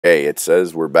Hey, it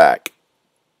says we're back.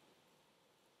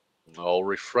 I'll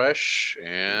refresh,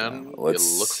 Yeah, and it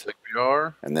looks like we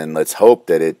are. and then let's hope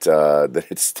that it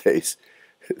stays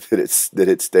that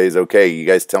it stays okay. You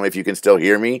guys tell me if you can still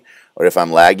hear me or if I'm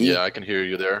laggy. Yeah, I can hear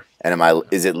you there. And am I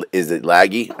is it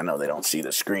laggy? I know they don't see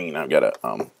the screen. I've got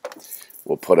to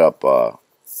we'll put up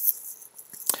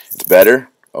it's better.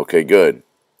 Okay, good.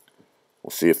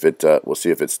 We'll see if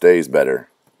it stays better.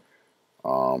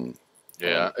 Um,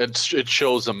 Yeah, it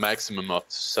shows a maximum of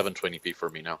 720p for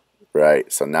me now.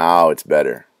 right. So now it's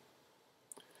better.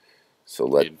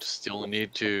 So You still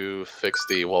need to fix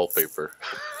the wallpaper.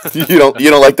 you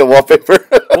don't like the wallpaper?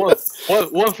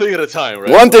 one thing at a time,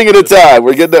 right? One thing at a time.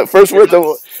 We're getting that first We word.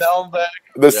 got sound back.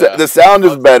 Yeah. The sound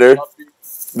is better.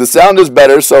 The sound is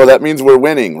better, so that means we're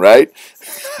winning, right?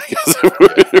 I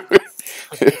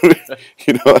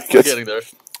We're guess getting there.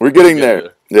 we're getting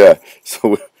there. Yeah.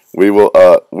 So we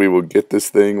will get this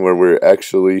thing where we're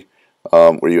actually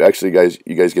where you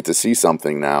guys get to see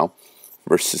something now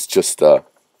versus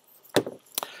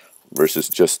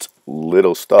just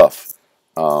little stuff.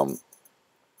 Um,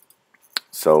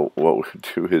 so what we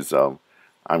do is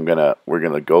we're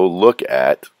gonna go look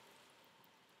at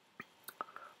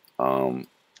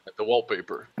The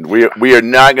wallpaper. we are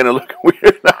not gonna look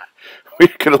we're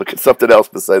gonna look at something else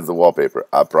besides the wallpaper.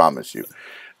 I promise you,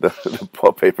 the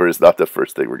wallpaper is not the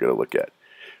first thing we're gonna look at.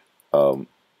 Um,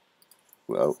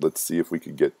 well, let's see if we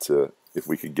could get to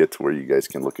where you guys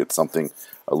can look at something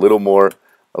a little more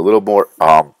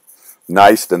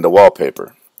nice than the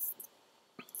wallpaper.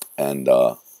 And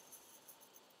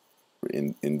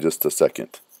in just a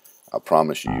second, I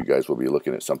promise you, you guys will be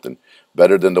looking at something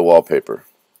better than the wallpaper.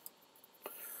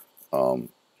 Um,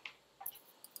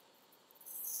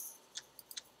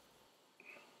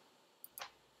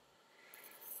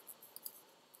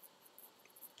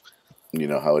 you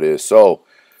know how it is. So,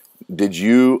 did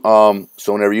you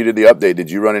so whenever you did the update, did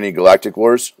you run any Galactic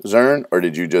Wars, Zern, or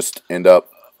did you just end up?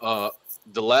 Uh,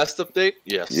 the last update,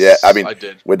 Yeah, I yes, mean, I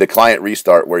did. with the client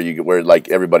restart where like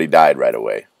everybody died right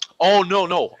away. Oh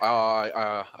no.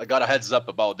 I got a heads up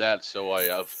about that, so I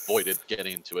avoided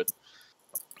getting into it.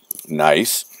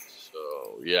 Nice.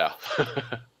 So yeah,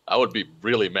 I would be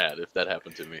really mad if that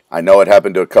happened to me. I know it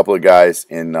happened to a couple of guys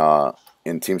in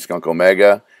Team Skunk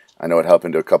Omega. I know it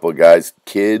happened to a couple of guys,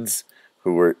 kids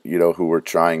who were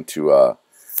trying to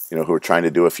who were trying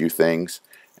to do a few things,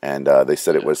 and they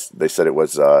said Yeah.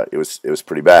 it was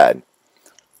pretty bad,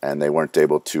 and they weren't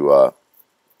able to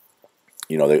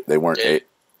they weren't Yeah,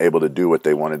 able to do what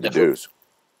they wanted to yeah, do.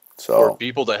 for So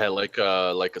people that had like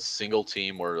a single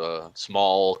team or a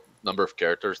small number of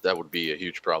characters, that would be a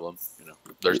huge problem.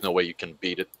 There's no way you can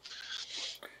beat it.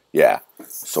 yeah,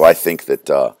 so I think that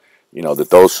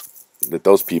that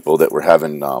those people that were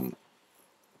having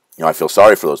I feel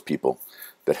sorry for those people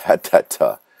that had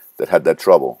that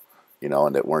trouble,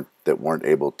 and that weren't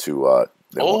able to.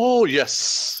 Oh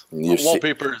yes, You see,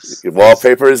 wallpapers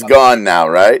wallpaper is not gone affected. now,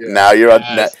 right? Yeah, Now you're on.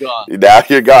 yeah, it's gone. Now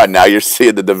you're gone. Now you're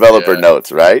seeing the developer Yeah,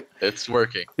 notes, right? it's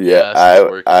working. Yeah, Yes,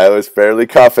 it's working. I was fairly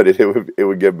confident it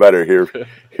would get better here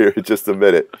in just a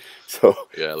minute. So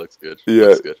Yeah, looks good. yeah,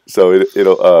 Looks good. so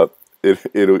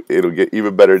it'll get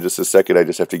even better in just a second. I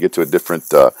just have to get to a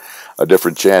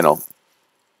different channel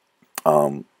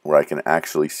where I can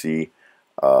actually see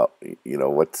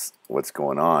what's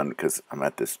going on, because I'm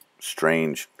at this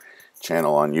strange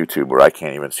channel on YouTube where I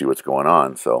can't even see what's going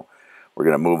on. So we're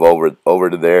gonna move over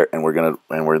to there, and we're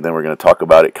gonna talk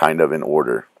about it kind of in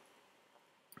order.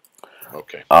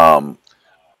 Okay. Um,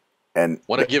 and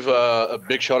Want to give a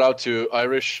big shout out to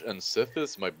Irish and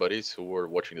Sithis, my buddies who were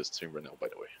watching this stream right now, by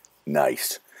the way.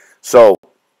 nice. So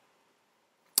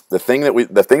the thing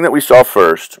that we saw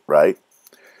first, right?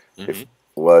 Mm-hmm.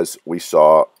 Was we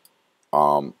saw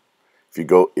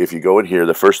if you go in here,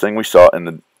 the first thing we saw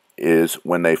is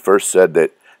when they first said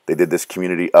that they did this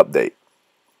community update,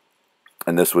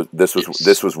 and this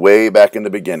was way back in the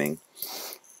beginning.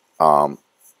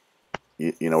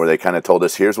 Where they kind of told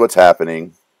us, here's what's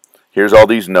happening, here's all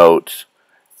these notes,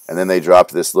 and then they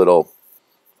dropped this little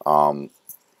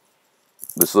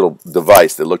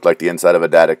device that looked like the inside of a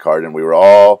data card, and we were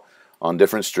all on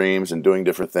different streams and doing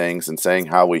different things and saying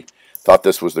how we thought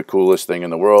this was the coolest thing in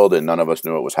the world, and none of us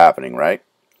knew it was happening, right?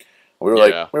 We were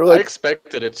I like,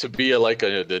 expected it to be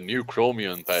the new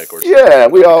Chromium pack or something. yeah,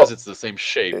 we all Because it's the same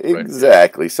shape, right?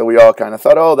 exactly. So we all kind of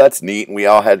thought, oh, that's neat, and we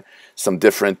all had some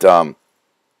different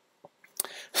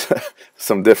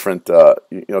some different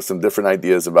some different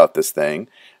ideas about this thing,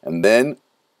 and then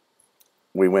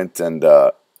we went and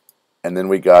then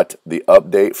we got the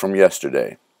update from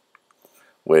yesterday,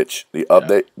 which the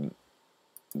update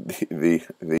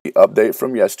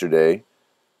from yesterday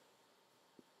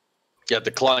Yeah,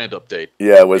 the client update.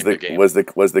 Yeah, was in the game.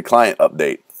 the client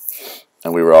update,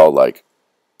 and we were all like,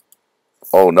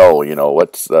 "Oh no,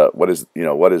 what is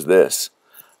this?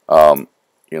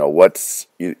 What's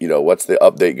the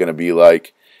update going to be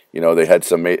like?" They had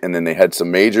and then they had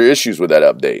some major issues with that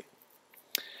update,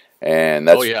 and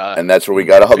Oh yeah, that's where we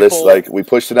got all this. people. Like, we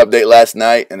pushed an update last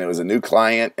night, and it was a new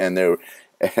client, and they were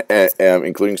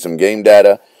including some game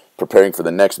data, preparing for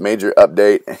the next major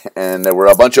update, and there were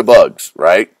a bunch of bugs,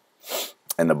 right?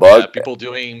 And the Yeah, bug, people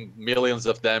doing millions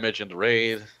of damage in the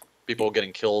raid. People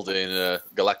getting killed in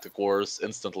Galactic Wars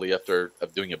instantly after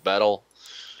doing a battle.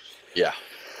 Yeah,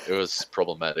 it was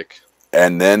problematic.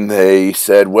 and then they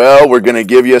said, "Well, we're gonna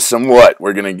give you some what?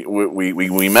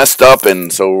 We messed up,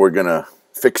 and so we're gonna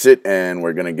fix it, and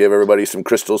we're gonna give everybody some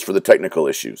crystals for the technical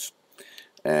issues."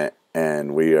 And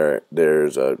they're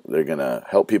gonna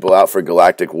help people out for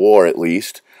Galactic War at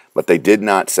least, but they did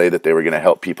not say that they were gonna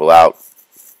help people out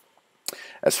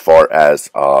as far as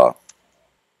what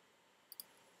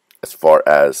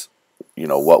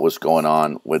was going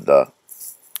on with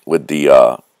with the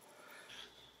uh,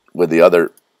 with the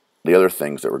other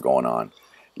things that were going on,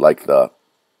 like the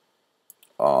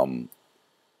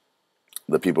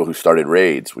people who started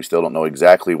raids. We still don't know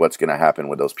exactly what's going to happen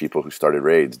with those people who started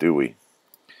raids, do we?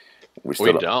 We We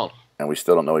still don't, down. and we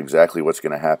still don't know exactly what's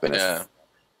going to happen. Yeah,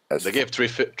 As they gave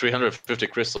 350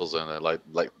 crystals in it. Like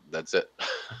that's it.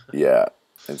 Yeah,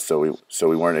 and so we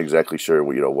weren't exactly sure,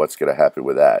 what's going to happen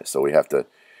with that. So we have to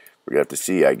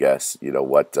see, I guess,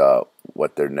 what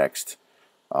their next,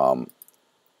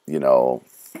 you know,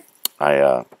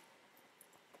 I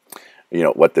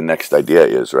what the next idea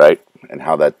is, right? And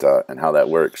how that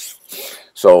works.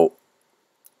 So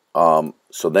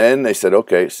so then they said,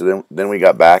 okay. So then we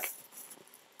got back,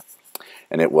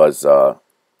 and it was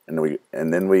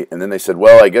and then they said,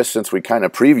 well, I guess since we kind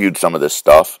of previewed some of this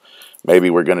stuff, maybe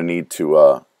we're going to need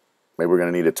to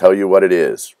tell you what it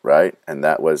is, right? And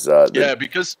that was Yeah,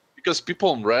 because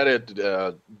people on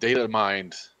Reddit data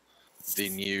mined the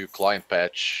new client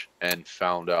patch and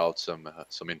found out some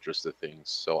interesting things.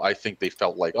 So I think they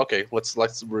felt like, okay, let's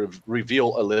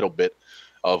reveal a little bit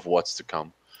of what's to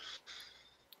come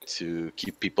to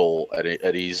keep people at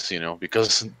ease,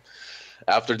 because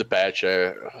after the patch,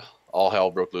 all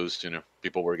hell broke loose.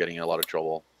 People were getting in a lot of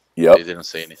trouble. They Yep. didn't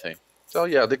say anything. So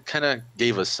yeah, they kind of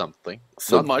gave us something.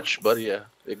 So Not much, but yeah,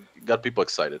 it got people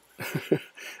excited.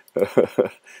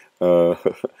 uh,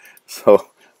 so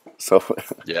so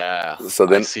Yeah, so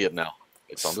I then see it now.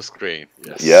 It's on the screen.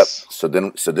 yep. Yes. So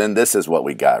then this is what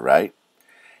we got, right?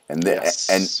 And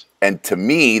Yes. and to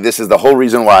me, this is the whole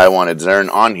reason why I wanted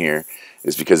Zern on here,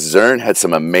 is because Zern had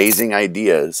some amazing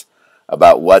ideas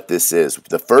about what this is.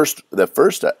 The first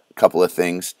couple of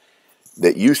things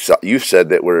that you said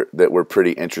that were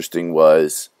pretty interesting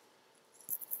was,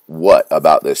 what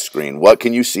about this screen? What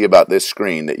can you see about this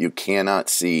screen that you cannot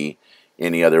see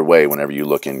any other way whenever you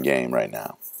look in game right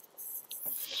now?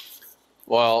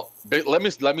 Well,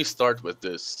 let me start with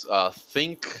this.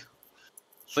 Think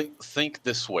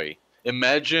this way.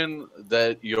 Imagine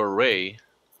that your Ray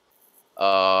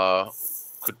uh,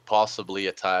 could possibly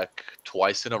attack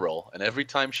twice in a row, and every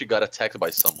time she got attacked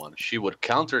by someone, she would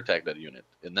counterattack that unit.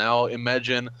 And now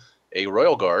imagine a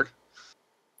Royal Guard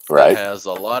that Right? has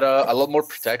a lot more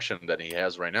protection than he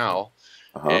has right now,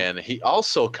 Uh-huh. and he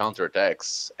also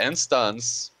counterattacks and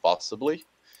stuns possibly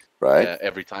Right?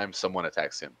 every time someone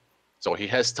attacks him. So he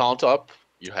has taunt up.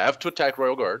 You have to attack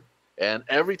Royal Guard, and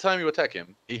every time you attack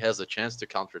him, he has a chance to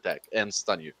counterattack and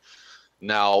stun you.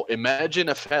 Now imagine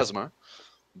a Phasma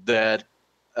that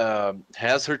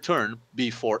has her turn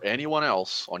before anyone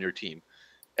else on your team,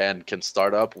 and can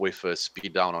start up with a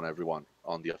speed down on everyone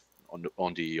on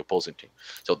the opposing team.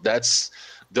 So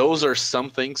those are some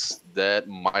things that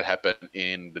might happen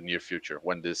in the near future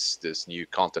when this new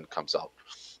content comes out.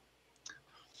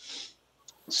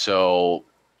 So,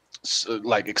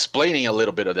 like, explaining a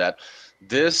little bit of that,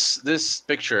 this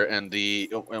picture and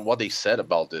what they said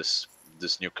about this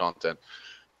new content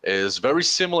is very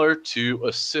similar to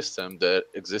a system that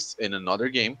exists in another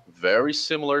game, very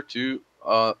similar to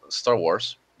Star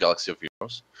Wars Galaxy of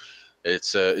Heroes.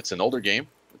 It's an older game.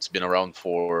 It's been around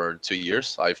for 2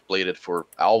 years. I've played it for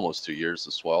almost 2 years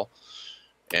as well,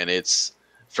 and it's,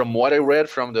 from what I read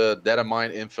from the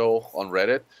Datamine info on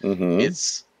Reddit, Mm-hmm.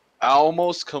 it's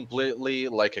almost completely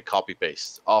like a copy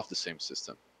paste of the same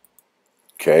system.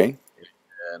 Okay.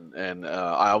 And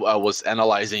I was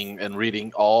analyzing and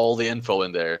reading all the info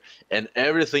in there, and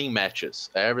everything matches.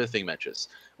 Everything matches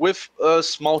with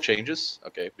small changes,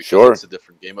 okay, because Sure. it's a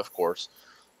different game, of course.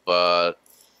 But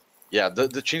yeah,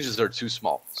 the changes are too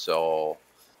small. So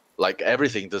like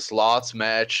everything. The slots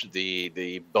match,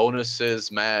 the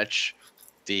bonuses match,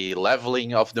 the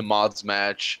leveling of the mods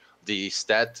match, the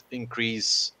stat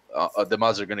increase the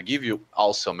mods are going to give you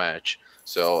also match.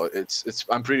 So it's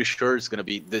I'm pretty sure it's going to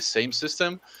be the same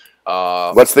system.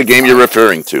 What's the game you're I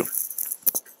referring to?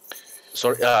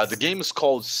 Sorry, the game is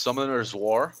called Summoner's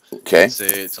War. Okay,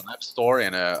 It's an app store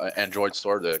and a Android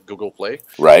store, the Google Play,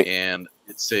 right. and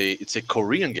it's a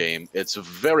Korean game. It's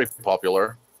very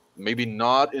popular. Maybe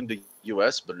not in the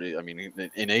U.S., but I mean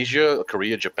in Asia,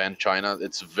 Korea, Japan, China,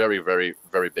 it's very very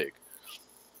big.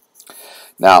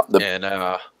 Now the And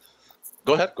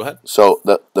go ahead, go ahead. so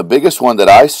the biggest one that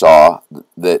I saw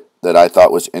that I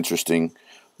thought was interesting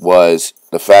was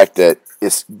the fact that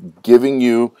it's giving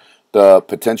you the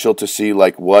potential to see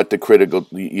like what the critical,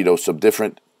 some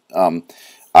different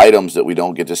items that we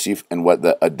don't get to see, and what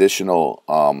the additional,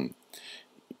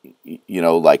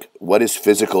 like what is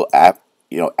physical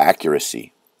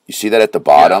accuracy. You see that at the Yeah,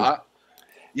 bottom.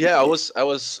 I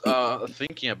was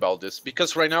thinking about this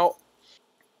because right now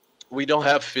we don't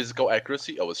have physical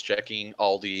accuracy. I was checking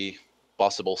all the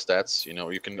possible stats.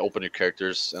 You can open your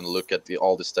characters and look at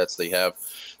all the stats they have.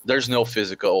 There's no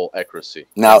physical accuracy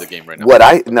in Now, the game right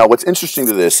now. what's interesting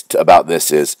to about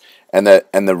this is, and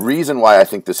the reason why I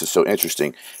think this is so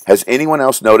interesting. Has anyone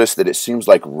else noticed that it seems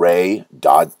like Ray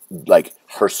dodge, like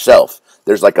herself?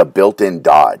 There's like a built-in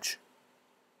dodge,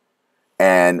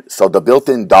 and so the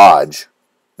built-in dodge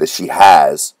that she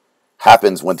has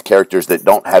happens with characters that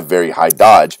don't have very high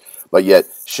dodge, but yet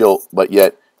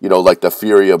like the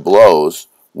Fury of Blows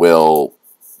will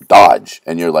dodge,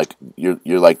 and you're like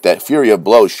that Fury of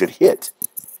Blows should hit.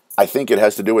 I think it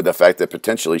has to do with the fact that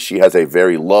potentially she has a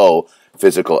very low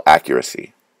physical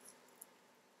accuracy.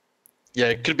 Yeah,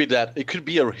 it could be that. It could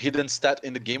be a hidden stat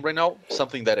in the game right now,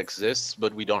 something that exists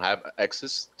but we don't have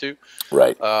access to.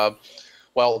 Right. Uh,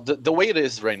 well, the way it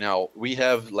is right now, we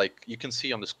have, like you can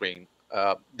see on the screen,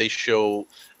 they show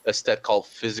a stat called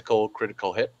physical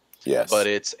critical hit, but Yes.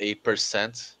 it's a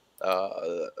percent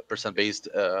based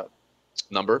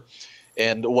number.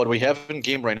 And what we have in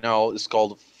game right now is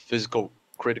called physical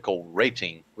critical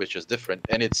rating, which is different,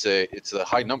 and it's a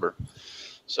high number.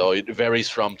 So it varies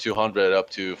from 200 up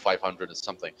to 500 and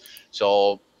something.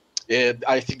 So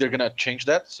I think they're gonna change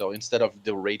that. So instead of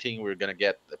the rating, we're gonna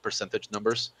get the percentage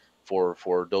numbers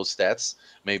for those stats.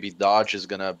 Maybe dodge is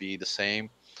gonna be the same,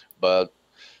 but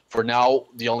for now,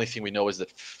 the only thing we know is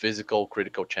that physical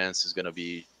critical chance is gonna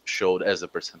be showed as a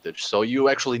percentage. So you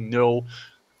actually know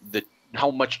the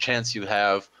how much chance you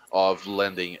have of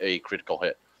landing a critical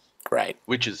hit, Right.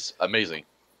 which is amazing.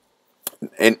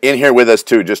 And in here with us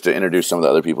too, just to introduce some of the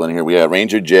other people in here, we got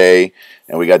Ranger J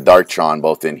and we got Darktron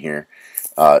both in here,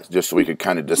 just so we could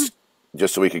kind of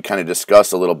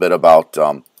discuss a little bit about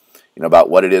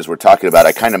about what it is we're talking about.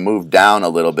 I kind of moved down a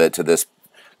little bit to this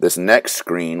next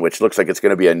screen, which looks like it's going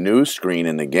to be a new screen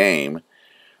in the game,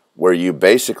 where you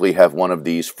basically have one of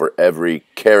these for every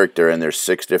character, and there's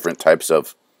 6 different types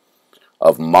of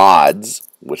mods,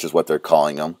 which is what they're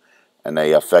calling them, and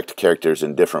they affect characters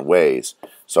in different ways.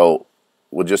 So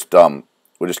we'll just kind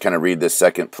of read this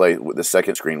the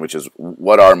second screen, which is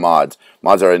what are mods.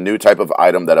 Mods are a new type of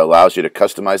item that allows you to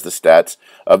customize the stats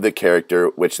of the character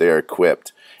which they are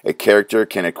equipped. A character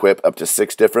can equip up to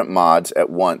 6 different mods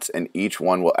at once, and each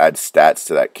one will add stats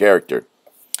to that character.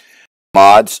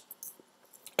 Mods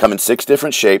come in 6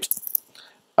 different shapes.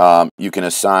 You can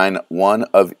assign one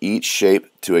of each shape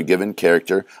to a given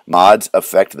character. Mods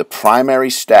affect the primary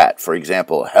stat, for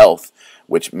example, health,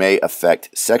 which may affect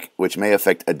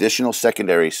additional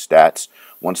secondary stats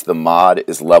once the mod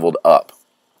is leveled up.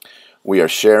 We are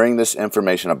sharing this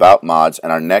information about mods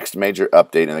in our next major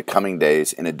update in the coming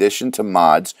days. In addition to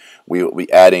mods, we will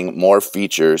be adding more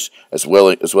features as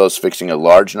well as fixing a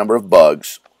large number of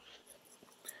bugs.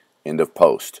 End of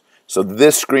post. So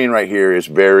this screen right here is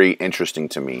very interesting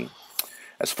to me,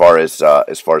 as far as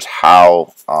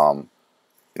how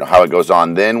how it goes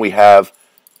on. Then we have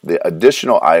the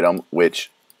additional item, which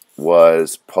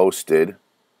was posted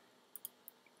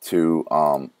to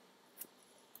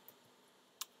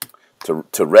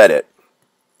Reddit,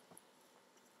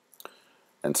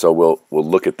 and so we'll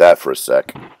look at that for a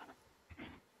sec.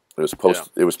 It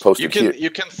was posted here.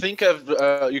 You can think of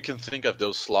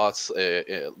those slots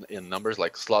in numbers,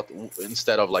 like slot,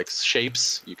 instead of like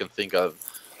shapes. You can think of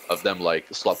them like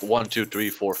slot 1, 2, 3,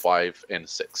 4, 5, and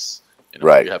 6.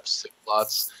 Right. You have 6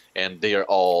 slots, and they're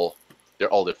all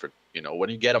different. When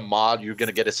you get a mod, you're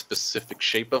gonna get a specific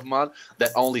shape of mod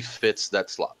that only fits that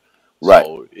slot. Right.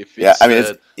 So if Yeah, it's, I mean,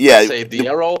 let's say the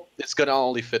arrow, it's gonna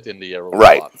only fit in the arrow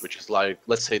Right. slot, which is like,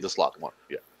 let's say the slot 1.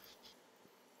 Yeah.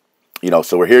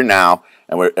 So we're here now,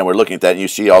 and we're looking at that, and you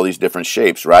see all these different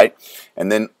shapes, right?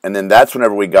 And then that's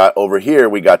whenever we got over here,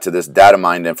 we got to this data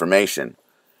mined information,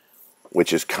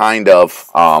 which is kind of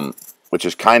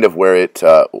where it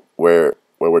where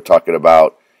we're talking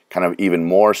about kind of even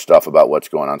more stuff about what's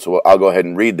going on. So I'll go ahead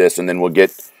and read this, and then we'll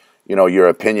get your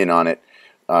opinion on it,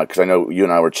 because I know you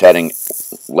and I were chatting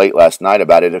late last night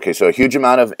about it. Okay, so a huge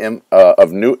amount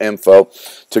of new info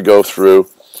to go through.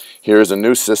 Here's a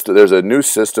new system. There's a new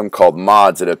system called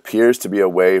mods. It appears to be a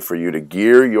way for you to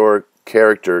gear your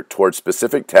character towards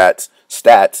specific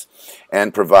stats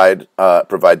and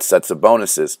provide sets of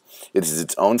bonuses. It is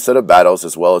its own set of battles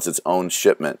as well as its own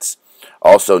shipments.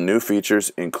 Also, new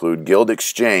features include guild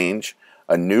exchange,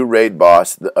 a new raid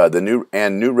boss,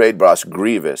 new raid boss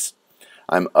Grievous.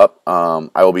 I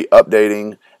will be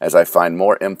updating as I find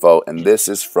more info, and this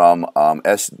is from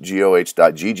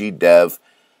SWGOH.gg dev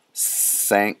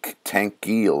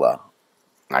Tankila,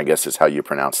 I guess is how you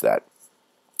pronounce that.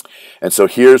 And so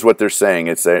here's what they're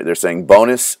saying. They're saying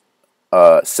bonus,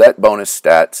 set bonus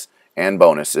stats and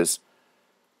bonuses.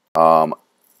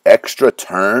 Extra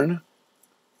turn.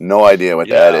 No idea what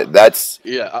that is. That's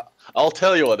I'll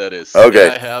tell you what that is.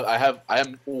 Okay. I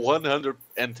am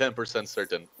 110%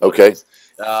 certain. Okay.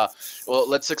 Well,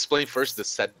 let's explain first the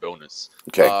set bonus.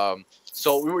 Okay.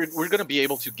 So we're gonna be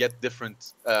able to get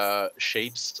different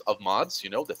shapes of mods,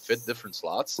 that fit different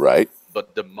slots. Right.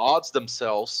 But the mods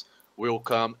themselves will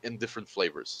come in different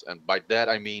flavors, and by that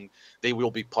I mean they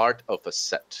will be part of a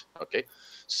set. Okay.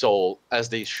 So as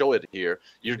they show it here,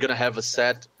 you're gonna have a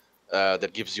set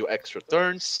that gives you extra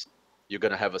turns. You're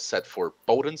gonna have a set for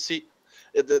potency.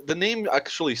 The name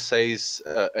actually says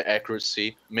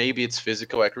accuracy. Maybe it's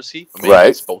physical accuracy. Maybe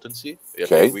it's potency.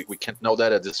 Okay. We can't know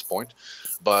that at this point,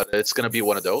 but it's gonna be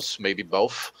one of those. Maybe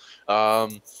both.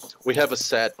 We have a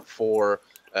set for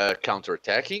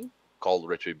counter-attacking called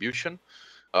Retribution.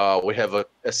 We have a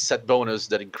set bonus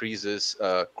that increases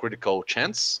critical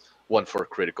chance, one for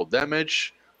critical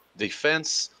damage,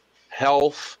 defense,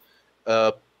 health,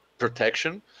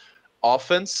 protection,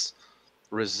 offense,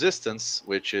 resistance,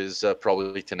 which is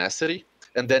probably tenacity,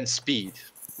 and then speed.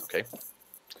 Okay,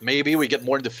 maybe we get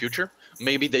more in the future.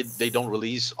 Maybe they don't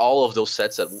release all of those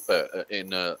sets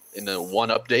in a one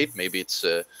update. Maybe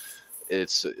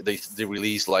they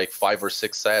release like 5 or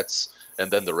 6 sets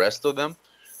and then the rest of them,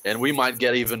 and we might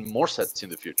get even more sets in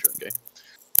the future. Okay,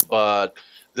 but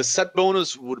the set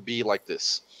bonus would be like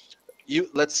this.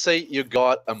 Let's say you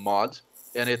got a mod,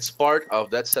 and it's part of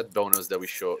that set bonus that we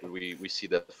see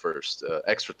that first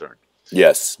extra turn.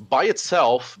 Yes. By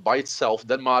itself,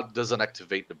 that mod doesn't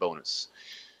activate the bonus.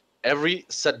 Every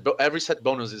set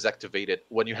bonus is activated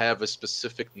when you have a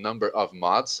specific number of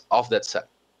mods of that set.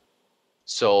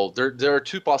 So there are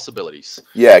 2 possibilities.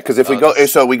 Yeah, because if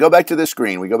we go back to this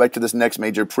screen, we go back to this next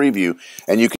major preview,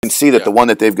 and you can see that the one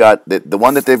that they've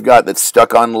got that's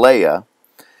stuck on Leia,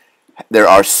 there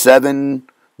are 7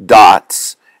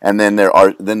 dots, and then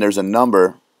there's a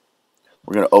number.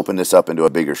 We're going to open this up into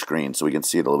a bigger screen so we can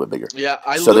see it a little bit bigger. Yeah,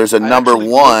 there's a number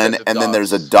 1, and then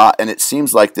there's a dot, and it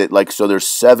seems like that. So there's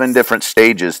 7 different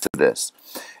stages to this,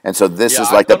 and so this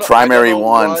is like the primary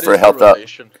one for health up.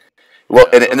 Well,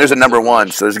 and there's a number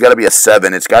 1, so there's got to be a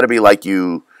 7. It's got to be like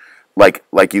you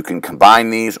can combine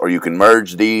these, or you can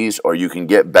merge these, or you can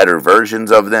get better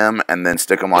versions of them and then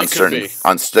stick them on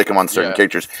certain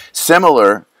characters.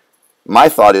 Similar. My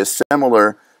thought is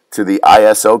similar to the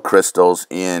ISO crystals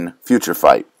in Future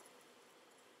Fight.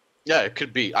 Yeah, it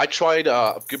could be. I tried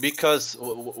because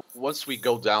once we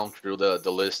go down through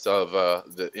the list of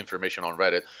the information on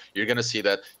Reddit, you're gonna see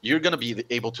that you're gonna be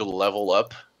able to level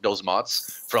up those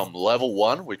mods from level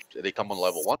 1, which they come on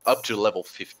level 1, up to level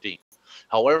 15.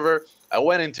 However, I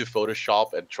went into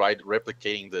Photoshop and tried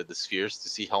replicating the spheres to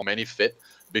see how many fit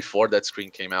before that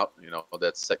screen came out.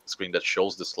 That screen that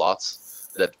shows the slots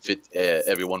that fit.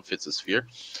 Everyone fits a sphere,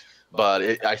 but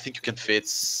I think you can fit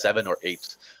 7 or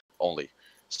 8 only.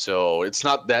 So it's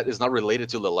not related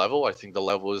to the level. I think the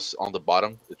level is on the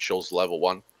bottom. It shows level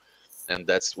 1, and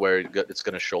that's where it's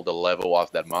going to show the level of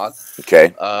that mod.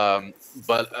 Okay.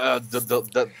 But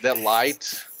that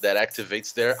light that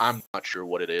activates there, I'm not sure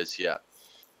what it is yet.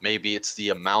 Maybe it's the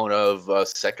amount of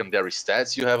secondary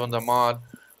stats you have on the mod,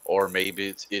 or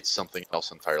maybe it's something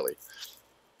else entirely.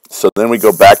 So then we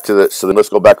go back to then let's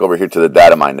go back over here to the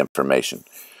data mined information.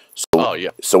 So,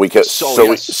 So we could.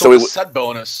 So set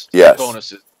bonus. Yes. Set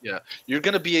bonuses. Yeah, you're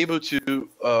gonna be able to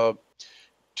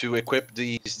equip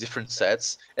these different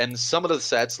sets, and some of the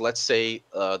sets, let's say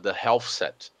the health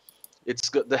set.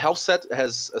 The health set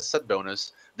has a set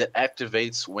bonus that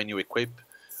activates when you equip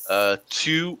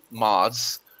 2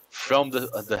 mods from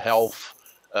the health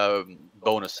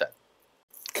bonus set.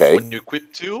 Okay. When you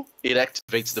equip 2, it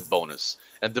activates the bonus,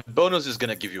 and the bonus is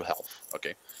gonna give you health.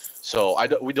 Okay, so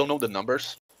we don't know the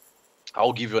numbers.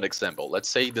 I'll give you an example. Let's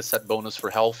say the set bonus for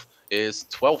health is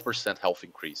 12% health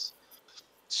increase.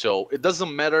 So it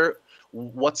doesn't matter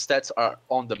what stats are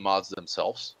on the mods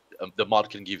themselves. The mod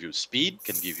can give you speed,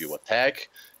 can give you attack,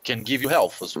 can give you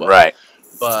health as well. Right.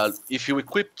 But if you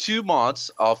equip 2 mods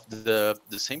of the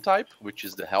same type, which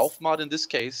is the health mod in this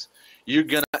case, you're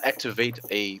gonna activate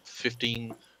a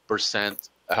 15%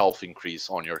 health increase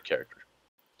on your character.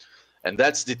 And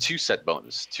that's the 2 set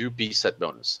bonus, 2-piece set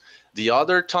bonus. The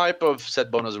other type of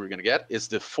set bonus we're gonna get is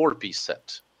the 4-piece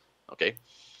set. Okay,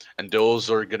 and those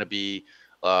are gonna be,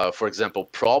 for example,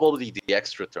 probably the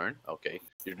extra turn. Okay,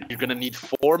 you're gonna need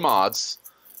 4 mods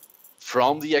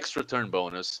from the extra turn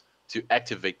bonus to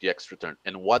activate the extra turn.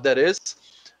 And what that is,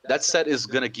 that set is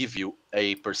gonna give you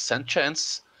a %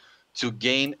 chance to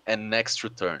gain an extra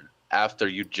turn after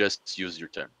you just use your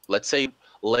turn. Let's say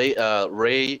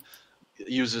Ray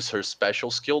uses her special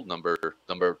skill, number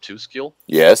 2 skill.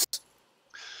 Yes.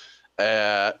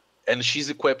 And she's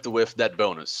equipped with that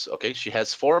bonus. Okay, she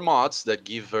has 4 mods that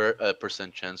give her a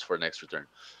 % chance for an extra turn.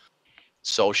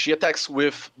 So she attacks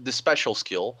with the special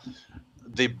skill.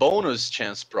 The bonus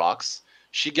chance procs.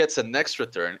 She gets an extra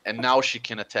turn, and now she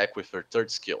can attack with her 3rd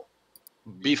skill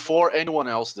before anyone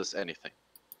else does anything.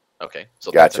 Okay,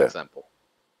 so that's an Gotcha. example.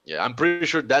 Yeah, I'm pretty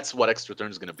sure that's what extra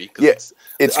turn is gonna be. Yeah, it's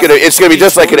I gonna mean, be these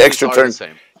just like an bonuses extra are turn. the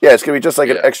same. Yeah, it's gonna be just like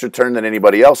an Yeah. extra turn that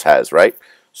anybody else has, right?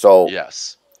 So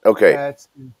Yes. okay, That's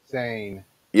insane.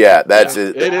 yeah, that's Yeah,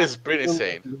 it. it is pretty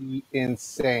insane. Absolutely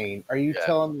insane. Are you Yeah.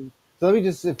 telling me? So let me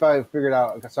just, if I figured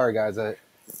out. Sorry, guys.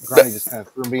 Granny just kind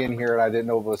of threw me in here, and I didn't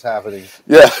know what was happening.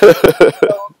 Yeah.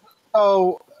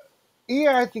 So EA,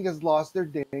 I think, has lost their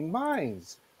dang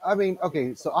minds. I mean,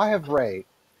 okay, so I have Ray,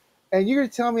 and you're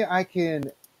gonna tell me I can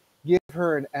give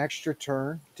her an extra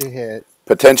turn to hit,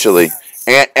 Potentially,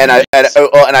 and I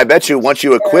bet you once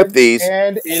you equip these,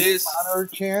 and It a is. counter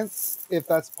chance, if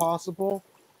that's possible.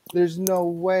 There's no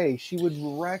way she would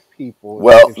wreck people.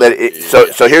 well, Yeah.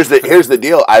 so here's the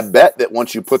deal. I bet that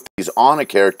once you put these on a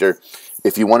character,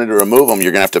 if you wanted to remove them,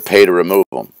 you're gonna have to pay to remove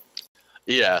them.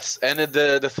 Yes, and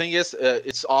the thing is,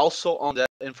 it's also on that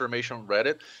information on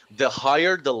Reddit. The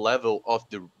higher the level of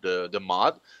the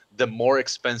mod, the more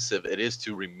expensive it is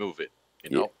to remove it.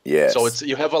 You know, Yes. so it's,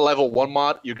 you have a level 1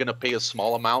 mod, you're gonna pay a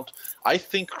small amount. I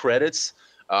think credits.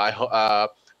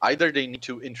 Either they need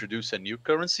to introduce a new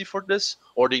currency for this,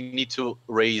 or they need to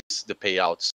raise the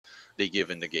payouts they give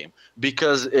in the game,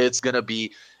 because it's gonna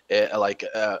be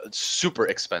super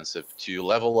expensive to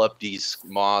level up these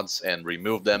mods and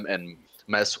remove them and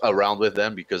mess around with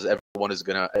them, because everyone is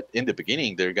gonna, in the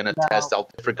beginning, they're gonna test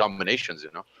out different combinations.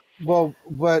 Well,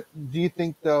 but do you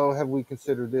think, though, have we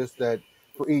considered this, that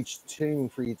for each team,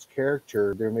 for each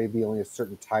character, there may be only a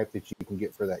certain type that you can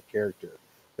get for that character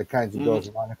that kind of goes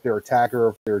along, if they're attacker or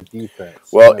if they're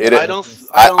defense? Well,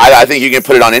 I think you can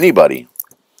put it on anybody.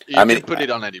 You can put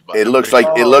it on anybody. It looks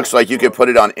like you could put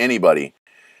it on anybody,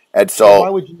 and so why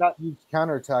would you not use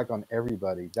counterattack on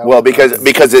everybody? because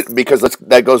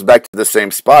that goes back to the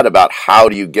same spot about how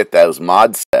do you get those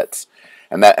mod sets,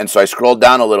 and so I scrolled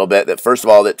down a little bit. That first of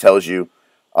all, that tells you,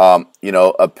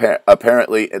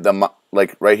 apparently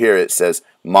like right here it says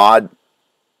mod.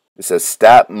 It says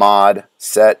stat mod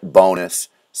set bonus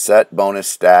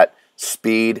stat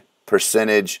speed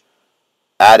percentage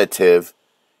additive,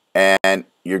 and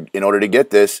you're in order to get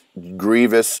this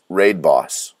Grievous raid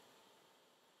boss.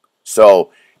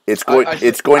 So it's going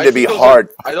to be hard.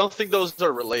 I don't think those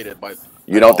are related, but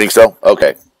you don't think so?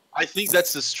 Okay. I think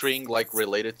that's a string like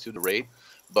related to the raid,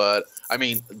 but I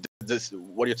mean, this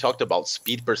what you talked about,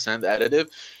 speed percent additive.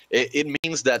 It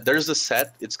means that there's a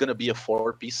set. It's gonna be a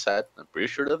 4-piece set. I'm pretty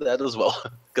sure of that as well,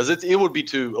 because it would be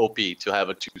too OP to have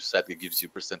a 2 set that gives you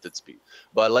percentage speed.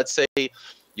 But let's say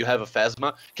you have a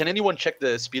Phasma. Can anyone check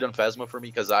the speed on Phasma for me?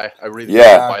 Because I really don't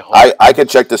know by heart. I could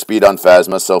check the speed on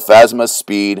Phasma. So Phasma's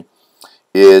speed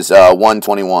is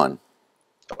 121.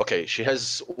 Okay, she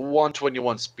has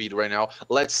 121 speed right now.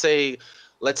 Let's say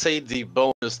the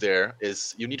bonus there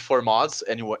is you need 4 mods,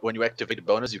 and when you activate the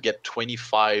bonus, you get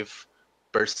 25%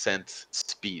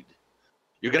 speed.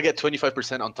 You're gonna get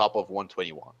 25% on top of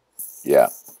 121. Yeah.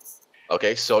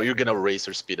 Okay, so you're gonna raise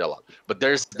her speed a lot. But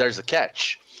there's a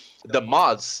catch. The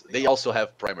mods, they also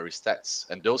have primary stats,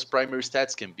 and those primary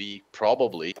stats can be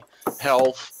probably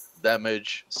health,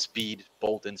 damage, speed,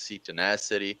 potency,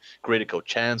 tenacity, critical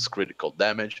chance, critical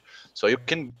damage. So you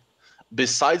can,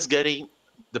 besides getting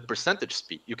the percentage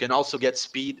speed, you can also get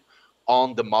speed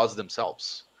on the mods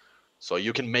themselves. So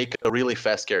you can make a really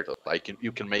fast character. Like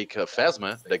you can make a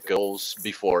Phasma that goes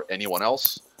before anyone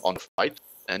else on the fight.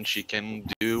 and she can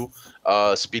do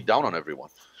speed down on everyone.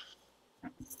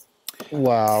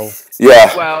 Wow.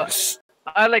 Yeah. Well,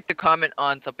 I'd like to comment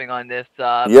on something on this.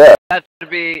 Yeah. That's to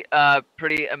be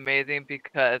pretty amazing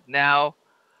because now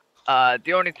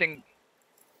the only thing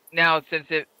now since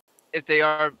if they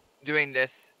are doing this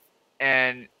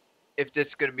and if this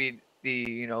is going to be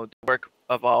the work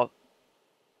of all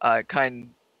kind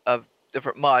of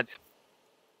different mods,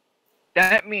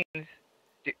 that means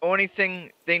the only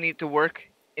thing they need to work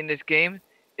in this game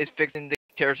is fixing the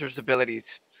character's abilities,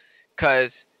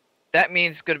 because that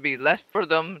means it's going to be less for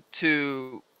them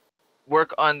to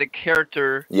work on the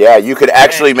character Yeah, you could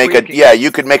actually and make a tweaking.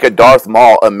 you could make a Darth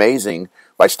Maul amazing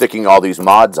by sticking all these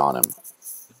mods on him.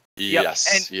 Yep,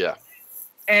 Yes, yeah.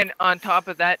 and on top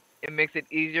of that, it makes it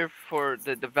easier for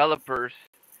the developers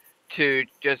to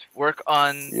just work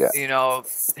on Yeah.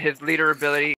 his leader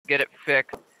ability, get it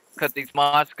fixed, because these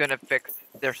mods gonna fix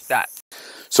their stats.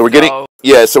 So So we're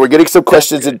getting some that's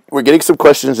questions good. we're getting some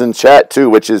questions in chat too,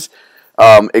 which is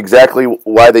exactly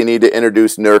why they need to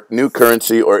introduce new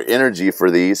currency or energy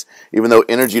for these, even though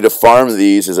energy to farm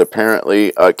these is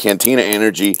apparently Cantina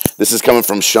energy. This is coming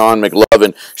from Sean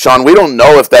McLovin. Sean, we don't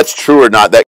know if that's true or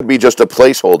not. That could be just a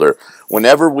placeholder.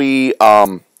 Whenever we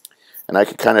and I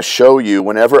could kind of show you,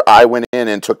 whenever I went in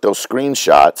and took those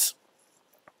screenshots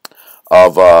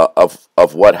of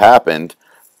what happened,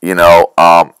 and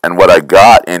what I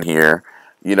got in here,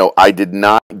 I did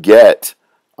not get,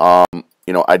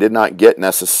 I did not get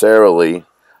necessarily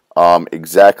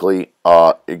exactly.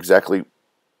 I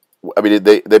mean,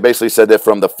 they basically said that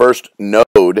from the first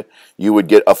node you would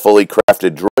get a fully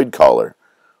crafted droid collar.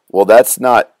 Well, that's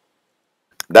not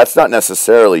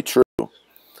necessarily true.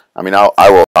 I mean, I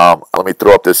will let me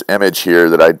throw up this image here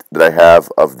that I have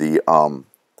of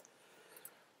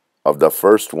the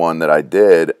first one that I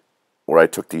did, where I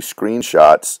took these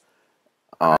screenshots.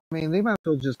 I mean, they might as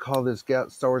well just call this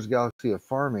Star Wars Galaxy of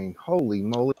Farming. Holy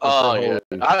moly! Oh Holy.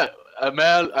 yeah,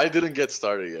 man, I didn't get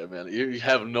started yet, man. You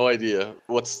have no idea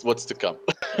what's to come.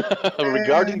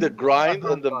 Regarding the grind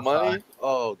and the money,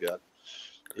 oh god,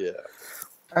 yeah.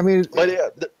 I mean, But yeah,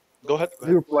 go ahead.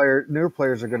 newer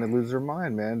players are going to lose their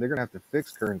mind, man. They're going to have to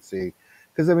fix currency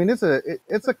because I mean, it's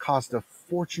a cost of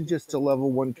fortune just to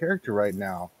level one character right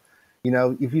now.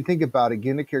 If you think about it,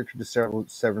 getting a character to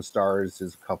seven stars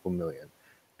is a couple million.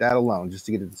 That alone, just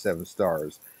to get it to 7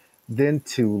 stars. Then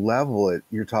to level it,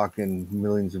 you're talking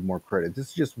millions of more credits. This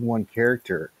is just one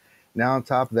character. Now on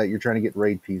top of that, you're trying to get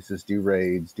raid pieces, do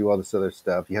raids, do all this other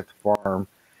stuff. You have to farm.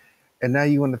 And now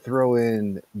you want to throw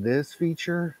in this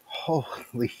feature?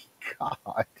 Holy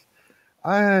God.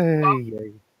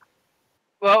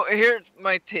 Well, here's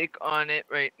my take on it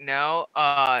right now.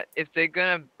 If they're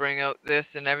gonna bring out this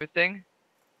and everything,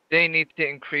 they need to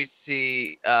increase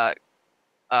the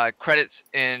credits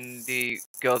in the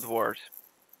Guild Wars,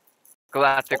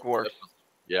 Galactic Wars,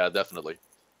 Yeah, definitely.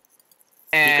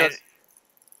 and Because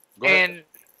go ahead.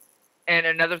 and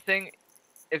another thing,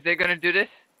 if they're gonna do this,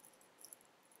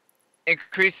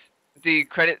 increase the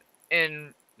credit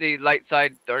in the light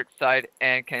side, dark side,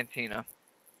 and Cantina.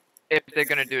 If they're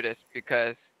gonna do this,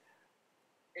 because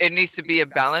it needs to be a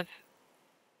balance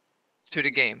to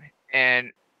the game,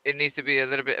 and it needs to be a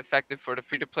little bit effective for the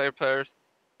free-to-play players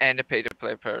and the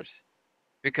pay-to-play players,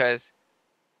 because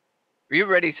we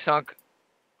already sunk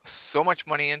so much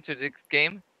money into this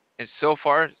game, and so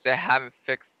far they haven't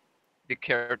fixed the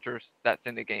characters that's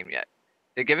in the game yet.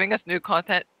 They're giving us new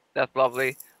content, that's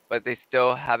lovely, but they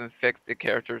still haven't fixed the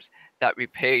characters that we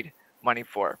paid money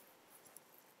for.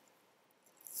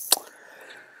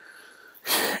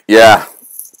 Yeah,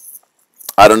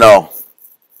 I don't know.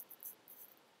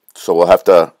 So we'll have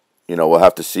to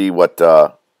see what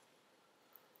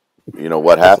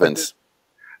happens.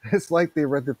 It's like they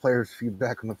read the players'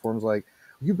 feedback on the forums, like,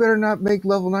 you better not make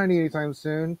level 90 anytime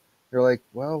soon. They're like,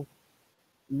 well,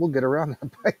 we'll get around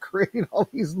that by creating all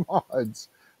these mods.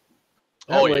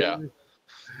 Oh That way, yeah.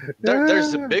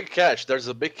 There's a big catch. There's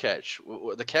a big catch.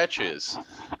 The catch is,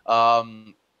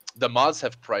 the mods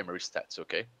have primary stats.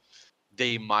 Okay,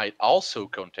 they might also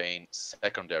contain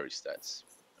secondary stats.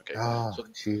 Okay, oh, so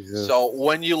Jesus.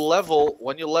 when you level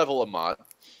a mod,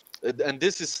 and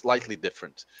this is slightly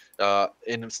different.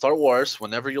 In Star Wars,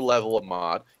 whenever you level a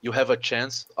mod, you have a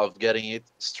chance of getting it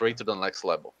straight to the next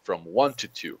level from 1 to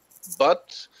 2.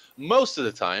 But most of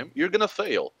the time, you're gonna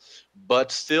fail.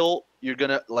 But still, you're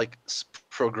gonna like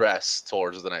progress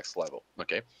towards the next level.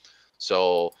 Okay,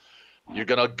 so you're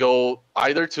gonna go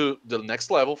either to the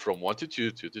next level from 1 to 2,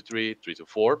 2 to 3, 3 to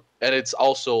 4, and it's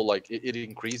also like it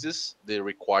increases the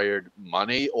required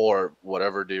money or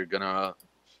whatever they're gonna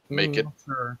make it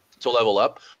Sure. to level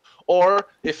up, Or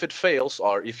if it fails,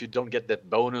 or if you don't get that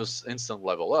bonus instant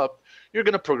level up, you're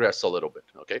gonna progress a little bit,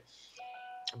 okay?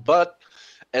 But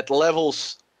at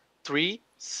levels 3,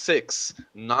 6,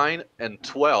 9, and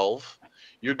 12,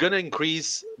 you're gonna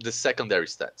increase the secondary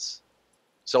stats.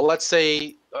 So let's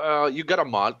say you got a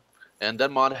mod, and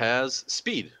that mod has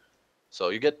speed. So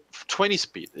you get 20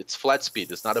 speed. It's flat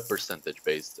speed. It's not a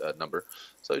percentage-based number.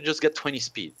 So you just get 20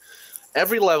 speed.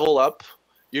 Every level up,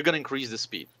 you're gonna increase the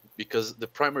speed because the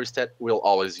primary stat will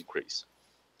always increase.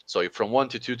 So from 1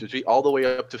 to 2 to 3, all the way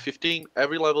up to 15,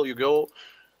 every level you go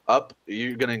up,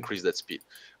 you're gonna increase that speed.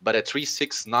 But at 3,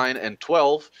 6, 9, and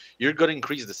 12, you're gonna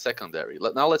increase the secondary.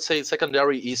 Now let's say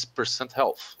secondary is percent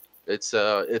health. It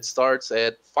starts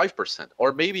at 5%,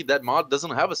 or maybe that mod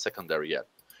doesn't have a secondary yet.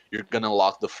 You're gonna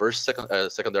lock the first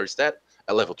secondary stat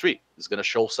at level 3. It's gonna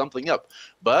show something up,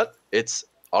 but it's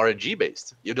RNG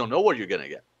based. You don't know what you're gonna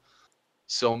get.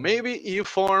 So maybe you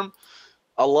form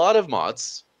a lot of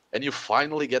mods and you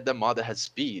finally get the mod that has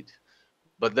speed,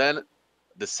 but then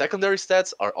the secondary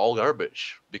stats are all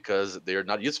garbage because they're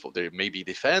not useful. They may be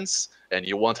defense, and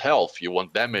you want health, you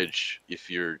want damage if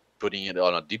you're putting it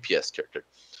on a DPS character.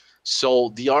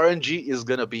 So the RNG is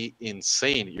gonna be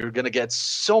insane. You're gonna get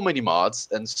so many mods,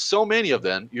 and so many of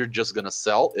them you're just gonna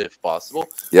sell if possible.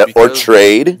 Yep, or Because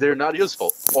trade. they're not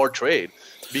useful, or trade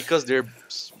because they're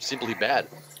simply bad.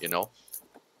 You know.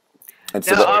 And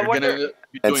so, Now, I You're wonder. gonna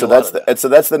be and doing so a lot that's of the, that. and so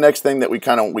that's the next thing that we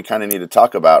kind of need to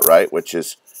talk about, right? Which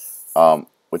is Yeah.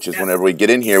 whenever we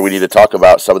get in here, we need to talk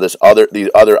about some of these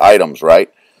other items,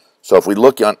 right? So if we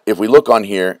look on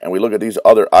here and we look at these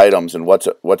other items and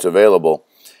what's available,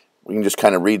 we can just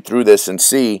kind of read through this and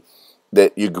see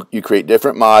that you create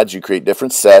different mods, you create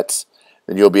different sets,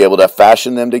 and you'll be able to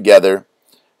fashion them together.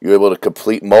 You're able to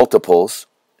complete multiples.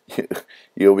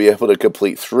 You'll be able to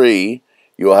complete 3.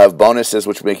 You will have bonuses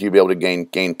which make you be able to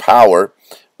gain power,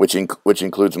 which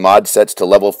includes mod sets to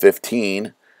level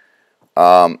 15.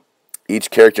 Each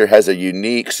character has a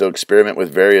unique, so experiment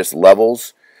with various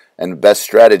levels and best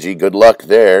strategy. Good luck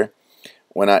there.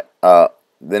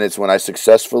 Then it's when I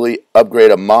successfully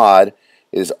upgrade a mod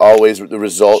is always the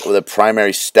result of the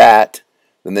primary stat.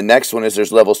 Then the next one is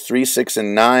there's levels 3, 6,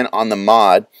 and 9 on the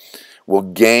mod will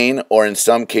gain or in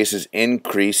some cases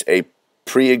increase a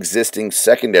pre-existing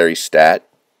secondary stat.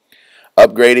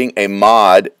 Upgrading a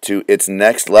mod to its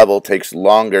next level takes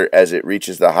longer as it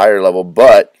reaches the higher level,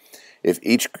 but with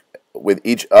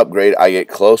each upgrade I get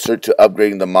closer to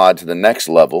upgrading the mod to the next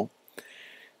level.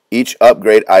 Each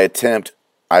upgrade I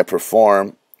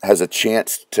perform has a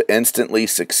chance to instantly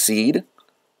succeed,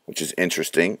 which is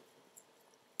interesting.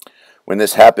 When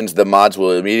this happens, the mods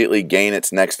will immediately gain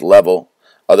its next level.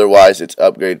 Otherwise, its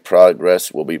upgrade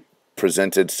progress will be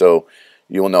presented so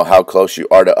you will know how close you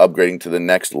are to upgrading to the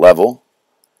next level.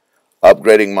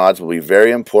 Upgrading mods will be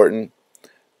very important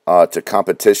to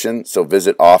competition, so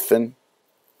visit often.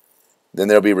 Then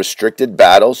there will be restricted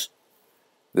battles.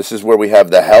 This is where we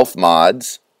have the health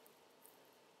mods.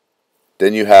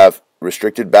 Then you have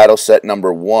restricted battle set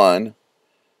number 1.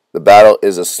 The battle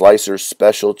is a slicer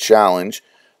special challenge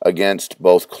against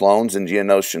both clones and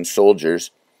Geonosian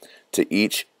soldiers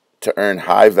to earn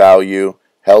high value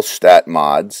health stat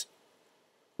mods.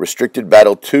 Restricted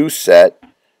battle 2 set,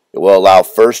 it will allow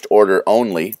first order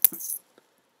only.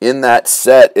 In that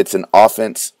set, it's an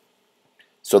offense.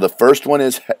 So the first one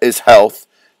is health.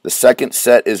 The second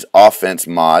set is offense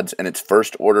mods, and it's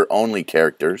first order only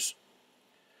characters.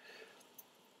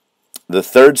 The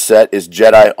third set is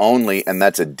Jedi only, and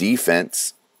that's a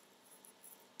defense.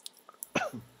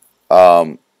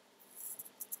 So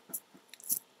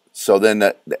then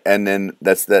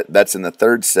that's in the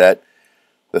third set.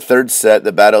 The third set,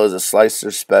 the battle is a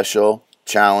slicer special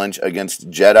challenge against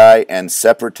Jedi and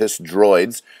separatist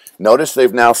droids. Notice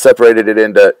they've separated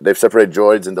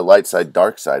droids into light side,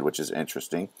 dark side, which is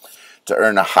interesting, to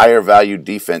earn a higher value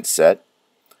defense set.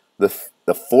 The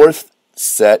fourth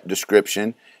set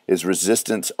description is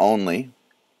resistance only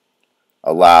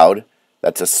allowed.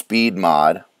 That's a speed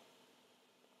mod.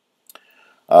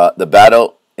 The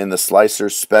battle in the slicer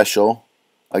special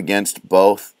against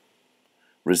both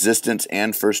resistance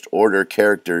and first order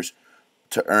characters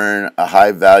to earn a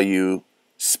high value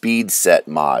speed set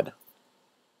mod.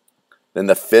 Then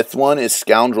the fifth one is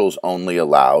scoundrels only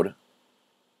allowed.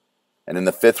 And in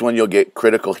the fifth one you'll get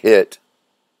critical hit.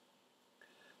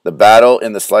 The battle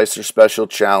in the slicer special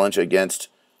challenge against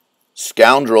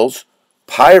scoundrels,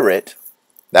 pirate,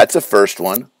 that's a first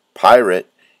one,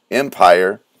 pirate,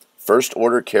 empire, first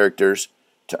order characters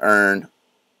to earn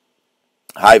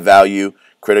high value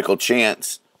critical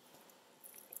chance,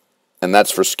 and that's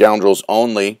for scoundrels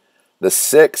only. The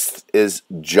sixth is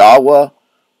Jawa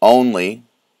only.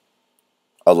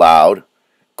 allowed,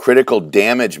 critical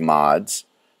damage mods,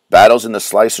 battles in the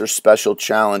Slicer Special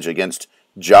Challenge against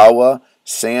Jawa,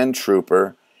 Sand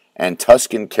Trooper, and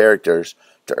Tusken characters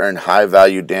to earn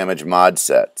high-value damage mod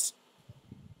sets.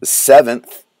 The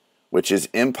 7th, which is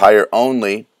Empire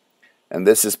only, and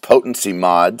this is potency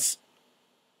mods.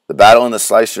 The battle in the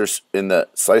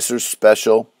Slicer's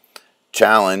Special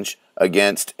Challenge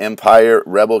against Empire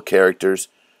Rebel characters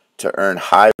to earn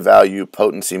high-value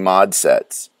potency mod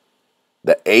sets.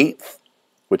 The 8th,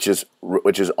 which is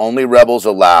only Rebels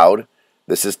allowed.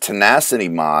 This is tenacity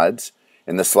mods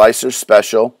in the Slicer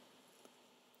Special.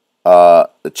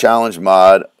 The challenge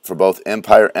mod for both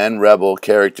Empire and Rebel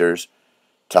characters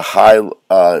to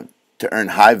earn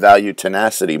high-value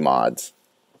tenacity mods.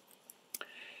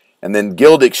 And then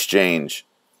Guild Exchange.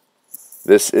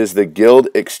 This is the Guild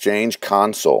Exchange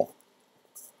console.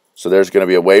 So there's going to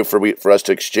be a way for us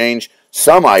to exchange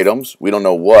some items. We don't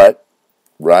know what,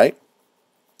 right?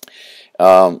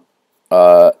 In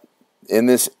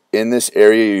this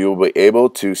area, you will be able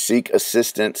to seek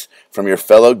assistance from your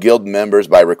fellow guild members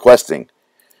by requesting,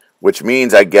 which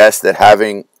means, I guess, that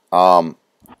having a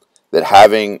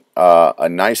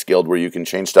nice guild where you can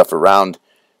change stuff around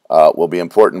will be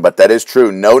important. But that is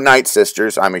true. No Night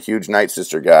Sisters. I'm a huge Night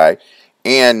Sister guy,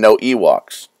 and no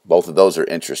Ewoks. Both of those are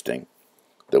interesting.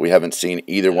 That we haven't seen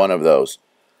either one of those.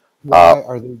 Why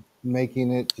are they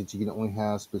making it that you can only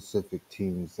have specific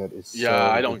teams? That is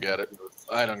I don't get it.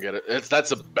 I don't get it.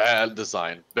 That's a bad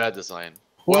design. Bad design.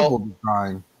 Horrible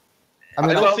design.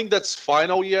 I don't think that's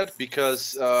final yet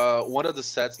because one of the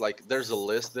sets, like, there's a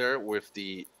list there with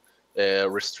the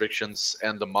restrictions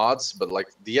and the mods, but like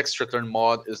the extra turn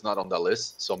mod is not on that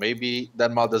list. So maybe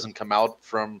that mod doesn't come out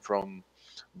from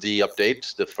the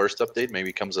update, the first update.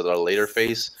 Maybe it comes at a later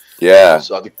phase. Yeah.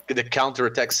 So the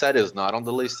counterattack set is not on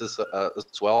the list as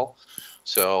well.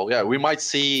 So yeah, we might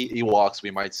see Ewoks, we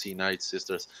might see Night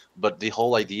Sisters, but the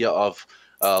whole idea of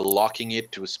locking it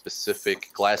to a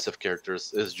specific class of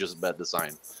characters is just bad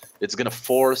design. It's gonna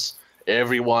force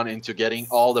everyone into getting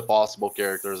all the possible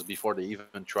characters before they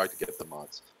even try to get the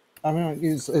mods. I mean,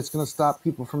 it's going to stop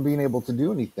people from being able to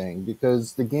do anything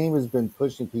because the game has been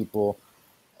pushing people.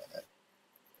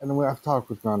 And I've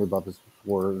talked with Gandhi about this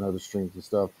before in other streams and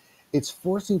stuff. It's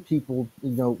forcing people,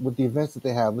 with the events that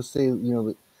they have. Let's say,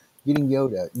 getting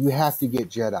Yoda, you have to get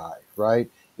Jedi, right?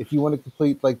 If you want to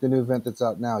complete like the new event that's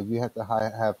out now, you have to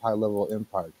have high-level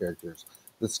Empire characters.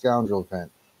 The Scoundrel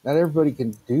event. Not everybody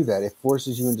can do that. It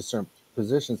forces you into certain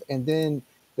positions, and then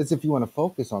it's if you want to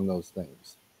focus on those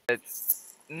things.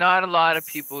 It's not a lot of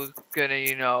people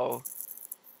gonna,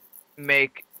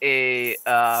 make a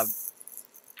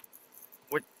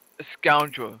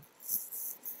scoundrel.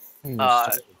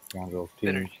 Scoundrel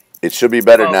team. It should be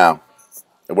better now.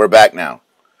 We're back now.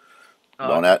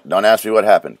 Okay. Don't ask me what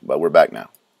happened, but we're back now.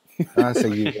 I say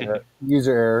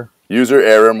user error. User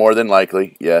error, more than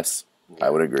likely. Yes, I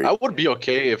would agree. I would be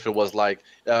okay if it was like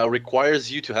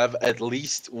requires you to have at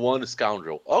least one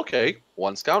scoundrel. Okay,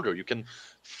 one scoundrel. You can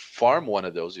farm one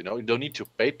of those. You don't need to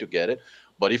pay to get it.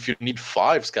 But if you need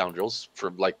 5 scoundrels,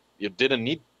 you didn't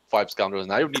need 5 scoundrels,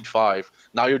 now you need 5.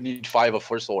 Now you need 5 of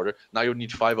first order. Now you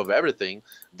need 5 of everything.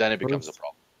 Then it becomes a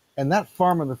problem. And that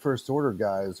farm of the first order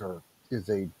guys is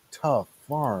a tough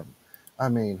farm. I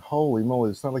mean, holy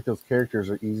moly! It's not like those characters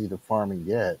are easy to farm and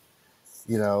get.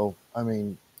 I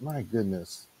mean, my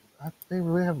goodness, they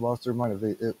really have lost their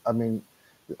mind. I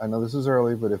know this is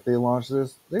early, but if they launch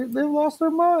this, they've lost their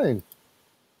mind.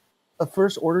 A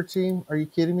first order team? Are you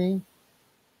kidding me?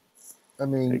 I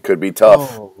mean, it could be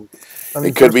tough.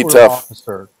 It could be tough.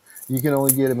 Officer, you can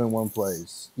only get him in one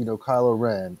place. Kylo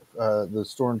Ren, the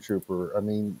Stormtrooper. I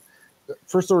mean,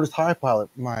 first order's high pilot.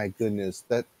 My goodness,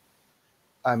 you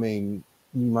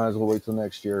might as well wait till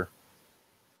next year.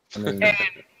 I mean,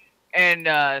 and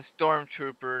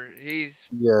Stormtrooper, he's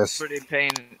pretty pain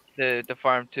to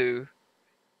farm too.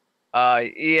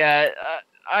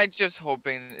 I'm just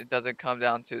hoping it doesn't come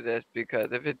down to this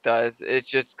because if it does, it's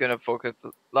just gonna focus a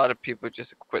lot of people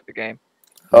just to quit the game.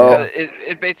 Oh.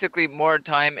 It's basically more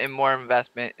time and more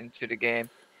investment into the game,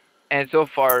 and so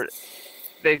far,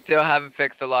 they still haven't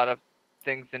fixed a lot of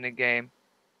things in the game,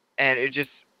 and it just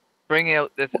bringing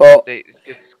out this update is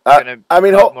just gonna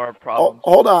cause more problems.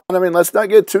 Hold on. I mean, let's not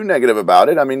get too negative about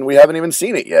it. I mean, we haven't even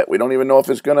seen it yet. We don't even know if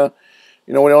it's gonna.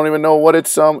 We don't even know what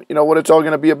it's what it's all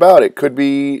going to be about. It could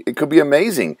be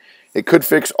amazing. It could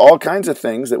fix all kinds of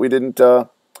things that we didn't that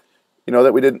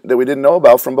we didn't know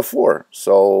about from before.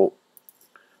 So,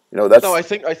 that's no. I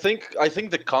think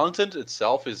the content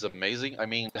itself is amazing. I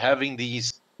mean, having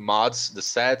these mods, the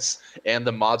sets, and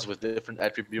the mods with different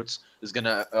attributes is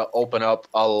gonna open up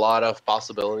a lot of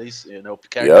possibilities. You know,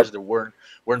 characters Yep. that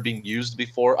weren't being used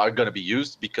before are gonna be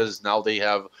used because now they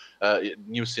have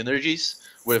new synergies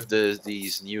with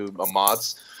these new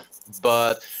mods.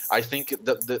 But I think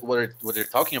that what they're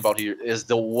talking about here is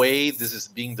the way this is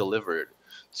being delivered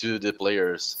to the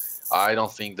players. I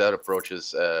don't think that approach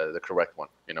is the correct one.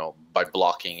 You know, by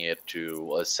blocking it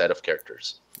to a set of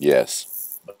characters.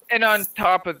 Yes. And on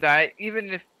top of that,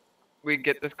 even if we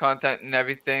get this content and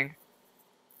everything,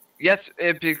 yes,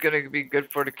 it's gonna be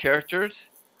good for the characters,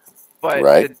 but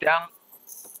Right.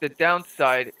 the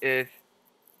downside is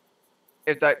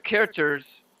if that characters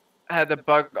had a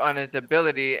bug on his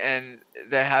ability and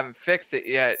they haven't fixed it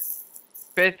yet,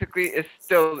 basically it's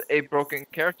still a broken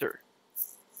character.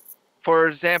 For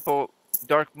example,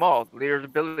 Dark Maul, leader's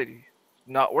ability,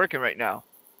 not working right now.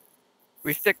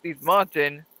 We stick these mods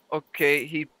in, okay,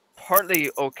 he's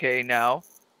partly okay now,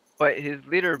 but his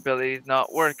leader ability is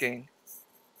not working.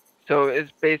 So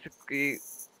it's basically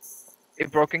a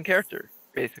broken character,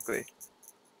 basically.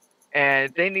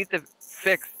 And they need to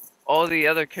fix all the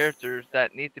other characters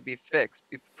that need to be fixed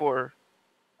before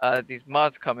these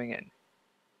mods coming in.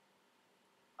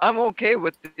 I'm okay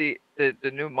with the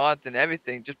new mods and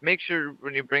everything. Just make sure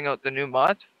when you bring out the new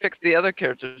mods, fix the other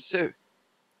characters too.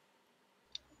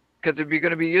 Because if you're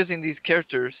going to be using these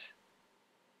characters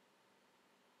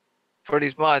for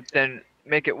these mods, then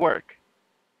make it work.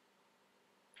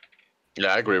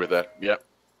 Yeah, I agree with that. Yeah.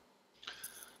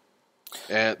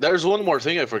 And there's one more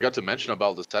thing I forgot to mention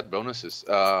about the set bonuses.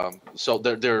 So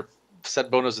there are set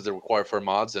bonuses that require 4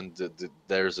 mods, and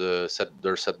there's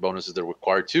set bonuses that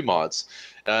require 2 mods.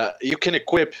 You can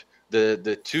equip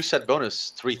the 2 set bonus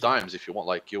 3 times if you want.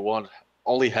 Like you want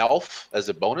only health as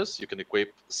a bonus, you can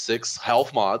equip 6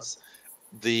 health mods.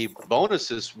 The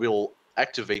bonuses will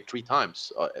activate 3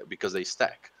 times because they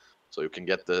stack. So you can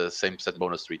get the same set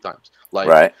bonus 3 times. Like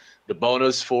Right. the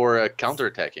bonus for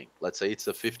counterattacking. Let's say it's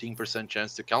a 15%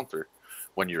 chance to counter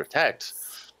when you're attacked,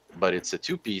 but it's a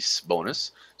 2-piece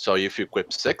bonus. So if you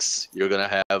equip 6, you're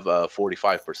gonna have a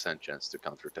 45% chance to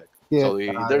counterattack. Yeah, So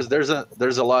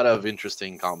there's a lot of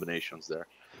interesting combinations there.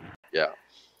 Yeah.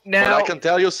 But Now, I can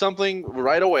tell you something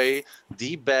right away.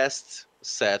 The best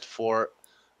set for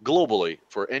globally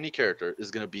for any character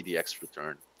is gonna be the X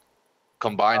return,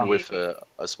 combined with a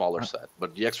smaller set.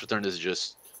 But the X return is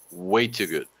just way too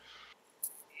good.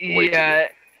 Way too yeah,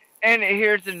 and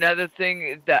here's another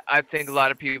thing that I think a lot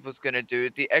of people's gonna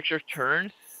do. The extra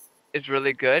turns is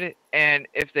really good, and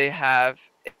if they have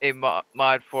a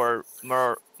mod for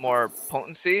more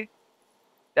potency,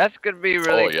 that's gonna be good.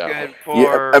 Oh really yeah. good Yeah.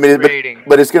 for I mean, raiding.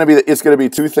 but it's gonna be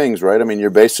 2 things, right? I mean, you're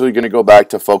basically gonna go back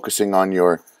to focusing on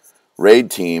your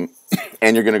raid team,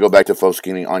 and you're gonna go back to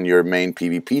focusing on your main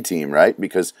PvP team, right?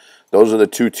 Because those are the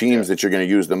 2 teams Yeah. that you're gonna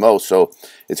use the most. So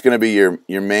it's gonna be your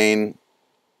main,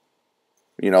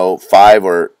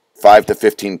 5 to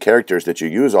 15 characters that you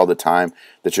use all the time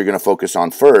that you're gonna focus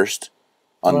on first,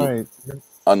 right.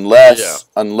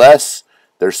 unless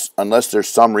there's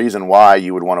some reason why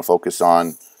you would want to focus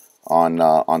on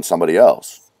somebody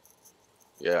else.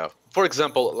 Yeah. For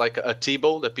example, like a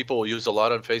T-bow that people use a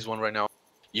lot on Phase 1 right now.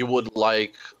 You would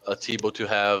like a T-bow to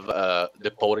have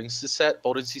the potency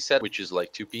set, which is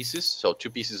like 2 pieces. So 2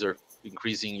 pieces are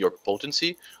increasing your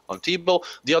potency on T-bow.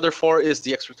 The other 4 is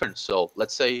the X return. So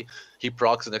let's say he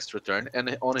procs an X return,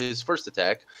 and on his first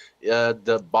attack,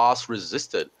 the boss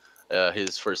resisted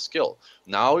his first skill.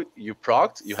 Now you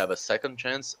procced, you have a second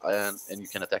chance, and you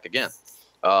can attack again.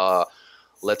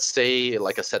 Let's say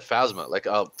like a set Phasma, like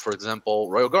for example,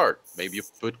 Royal Guard. Maybe you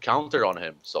put counter on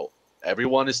him. So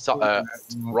everyone is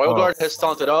Royal Guard has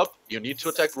taunted up. You need to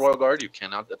attack Royal Guard. You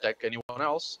cannot attack anyone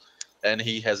else, and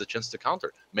he has a chance to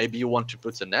counter. Maybe you want to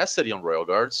put tenacity on Royal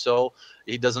Guard so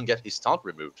he doesn't get his taunt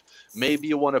removed. Maybe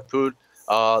you want to put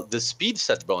the speed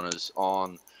set bonus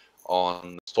on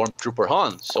Stormtrooper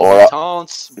Han, so he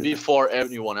taunts before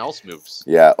anyone else moves.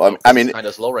 Yeah, I mean, it's kind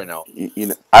of slow right now.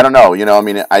 I don't know. I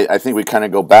mean, I think we kind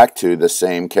of go back to the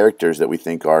same characters that we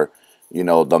think are,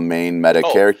 the main meta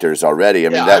characters already. I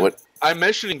mean, that would. I'm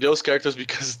mentioning those characters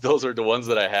because those are the ones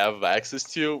that I have access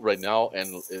to right now,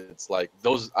 and it's like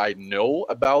those I know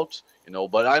about,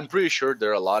 But I'm pretty sure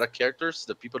there are a lot of characters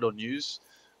that people don't use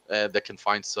that can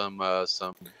find some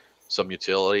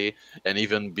utility and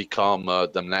even become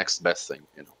the next best thing.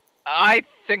 I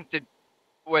think that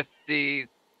with these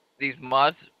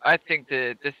mods, I think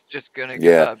that this is just gonna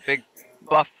give Yeah. a big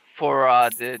buff for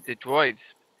the droids,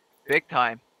 big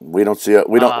time. We don't see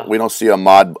a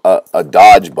mod a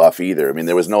dodge buff either. I mean,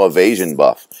 there was no evasion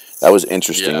buff. That was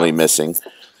interestingly missing.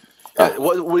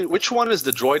 Which one is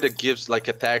the droid that gives like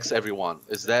attacks everyone?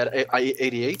 Is that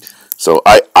 88? So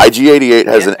IG88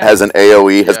 has an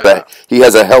AOE. Yeah. He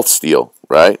has a health steal,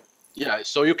 right? Yeah,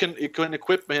 so you can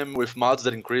equip him with mods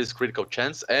that increase critical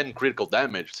chance and critical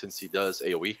damage since he does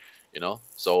AoE, you know.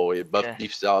 So it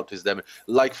beefs out his damage.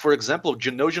 Like for example,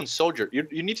 Genosian Soldier.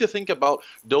 You need to think about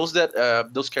those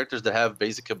characters that have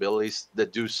basic abilities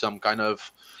that do some kind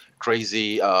of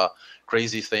crazy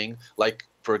crazy thing. Like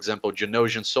for example,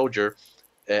 Genosian Soldier.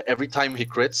 Every time he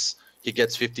crits, he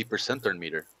gets 50% turn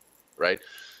meter, right?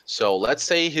 So let's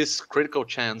say his critical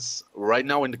chance right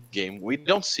now in the game, we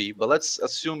don't see, but let's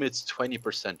assume it's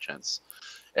 20% chance.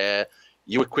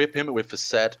 You equip him with a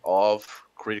set of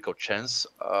critical chance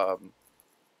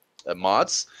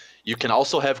mods. You can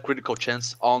also have critical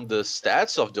chance on the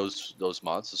stats of those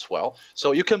mods as well.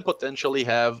 So you can potentially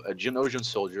have a Genosian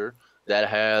Soldier that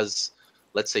has,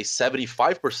 let's say,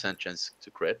 75% chance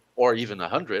to crit, or even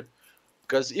 100.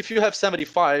 Because if you have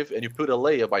 75 and you put a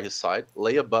Leia by his side,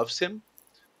 Leia buffs him,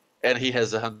 and he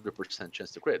has 100%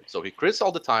 chance to crit. So he crits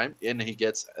all the time, and he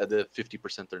gets the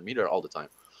 50% turn meter all the time.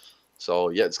 So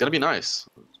yeah, it's gonna be nice,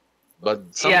 but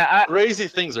some crazy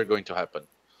things are going to happen.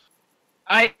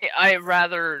 I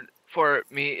rather, for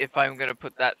me, if I'm gonna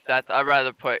put that stats, I'd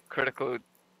rather put critical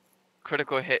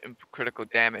hit and critical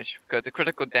damage, because the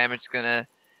critical damage is gonna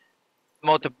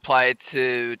multiply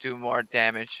to do more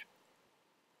damage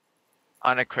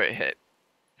on a crit hit.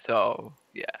 So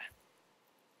yeah.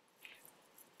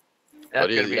 That's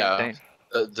gonna be insane.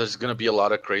 There's gonna be a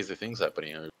lot of crazy things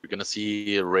happening. You're gonna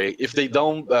see Ray. If they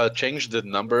don't change the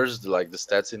numbers, like the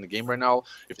stats in the game right now,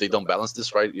 if they don't balance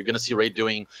this right, you're gonna see Ray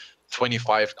doing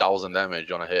 25,000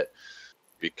 damage on a hit,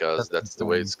 because that's the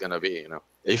way it's gonna be. You know,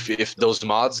 if those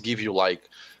mods give you like,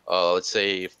 let's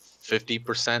say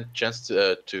 50% chance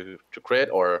to crit,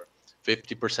 or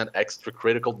 50% extra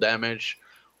critical damage,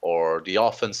 or the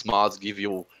offense mods give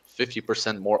you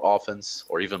 50% more offense,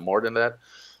 or even more than that.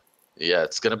 Yeah,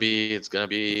 it's gonna be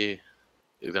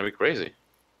crazy.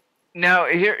 Now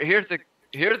here's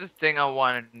the thing I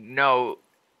want to know: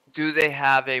 do they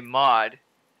have a mod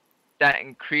that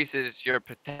increases your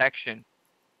protection?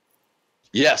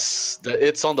 Yes,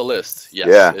 it's on the list.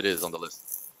 Yes, it is on the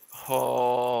list.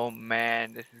 Oh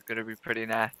man, this is gonna be pretty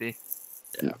nasty.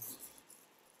 Yeah,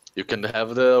 you can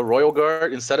have the Royal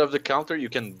Guard instead of the counter. You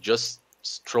can just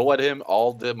throw at him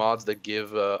all the mods that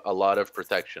give a lot of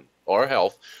protection or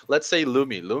health. Let's say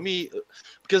Lumi,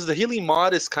 because the healing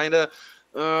mod is kind of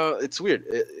it's weird.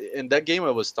 In that game I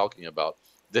was talking about,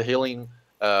 the healing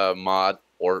mod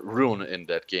or rune in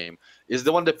that game is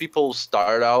the one that people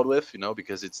start out with, you know,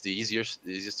 because it's the easiest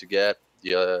to get.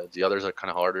 The others are kind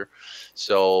of harder.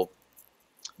 So,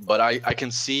 but I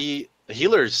can see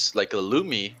healers like a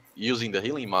Lumi using the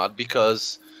healing mod,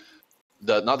 because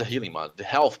not the healing mod, the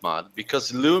health mod,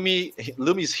 because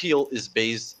Lumi's heal is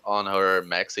based on her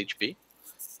max HP.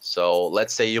 So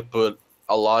let's say you put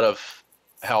a lot of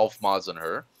health mods on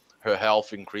her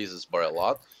health increases by a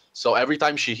lot. So every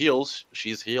time she heals,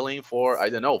 she's healing for, I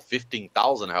don't know,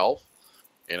 15,000 health.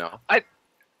 You know. I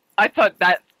thought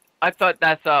that's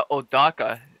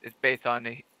Odaka is based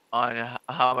on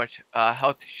how much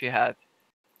health she has.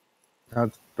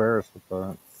 That's embarrassed with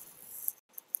that.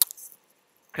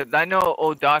 Because I know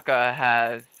Odaka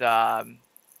has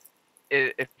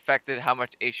it affected how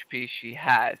much HP she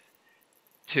has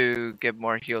to give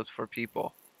more heals for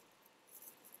people.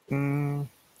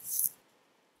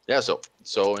 Yeah,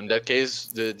 so in that case,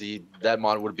 that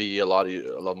mod would be a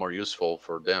lot more useful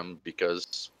for them,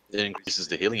 because it increases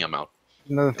the healing amount.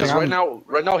 Because right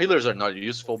now healers are not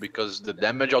useful, because the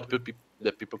damage output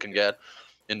that people can get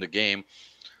in the game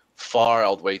far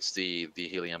outweighs the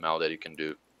healing amount that you can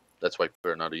do. That's why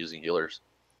we're not using healers.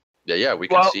 Yeah, we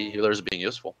can see healers being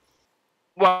useful.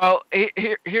 Well,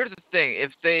 here's the thing: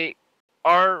 if they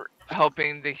are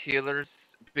helping the healers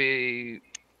be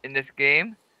in this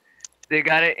game, they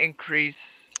gotta increase.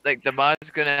 Like the mod's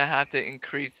gonna have to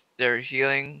increase their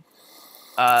healing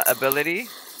ability,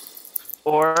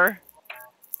 or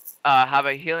have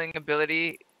a healing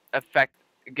ability effect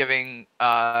giving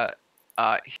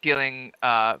healing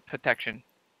protection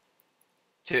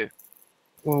too.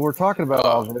 Well, we're talking about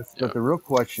all this, but the real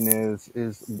question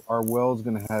is are Wells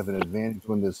going to have an advantage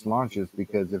when this launches?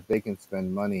 Because if they can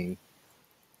spend money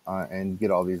and get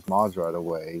all these mods right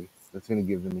away, that's going to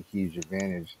give them a huge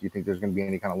advantage. Do you think there's going to be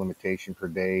any kind of limitation per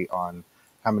day on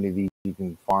how many of these you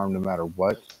can farm no matter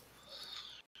what?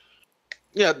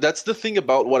 Yeah, that's the thing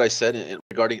about what I said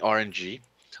regarding RNG.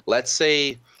 Let's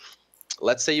say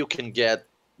you can get,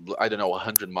 I don't know,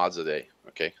 100 mods a day.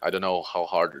 Okay, I don't know how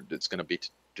hard it's going to be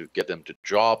to get them to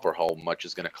drop, or how much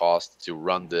it's going to cost to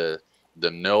run the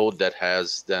the node that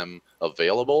has them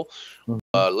available.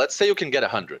 Let's say you can get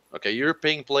 100. Okay, you're a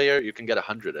paying player, you can get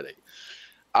 100 a day.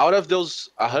 Out of those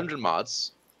 100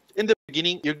 mods, in the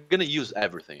beginning, you're gonna use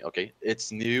everything. Okay,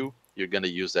 it's new. You're gonna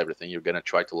use everything. You're gonna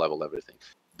try to level everything,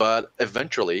 but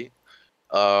eventually,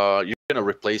 you're gonna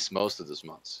replace most of those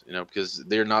mods. You know, because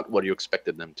they're not what you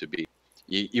expected them to be.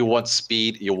 You want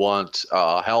speed, you want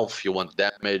health, you want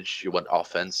damage, you want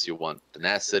offense, you want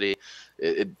tenacity.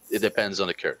 It depends on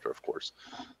the character, of course.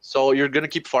 So you're gonna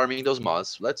keep farming those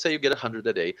mods. Let's say you get 100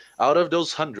 a day. Out of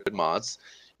those 100 mods,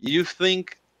 you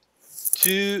think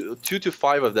two to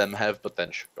five of them have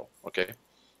potential. Okay,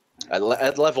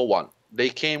 at level 1, they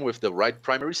came with the right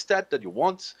primary stat that you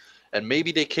want, and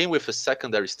maybe they came with a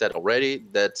secondary stat already.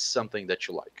 That's something that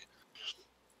you like.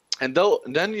 And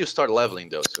then you start leveling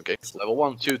those. Okay, level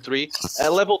 1, 2, 3.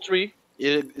 At level 3,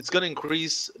 it's gonna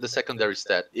increase the secondary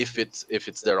stat if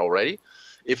it's there already.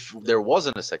 If there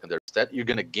wasn't a secondary stat, you're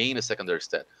gonna gain a secondary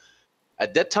stat.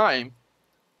 At that time,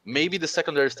 maybe the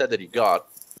secondary stat that you got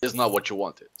is not what you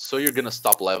wanted. So you're gonna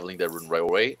stop leveling that rune right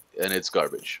away, and it's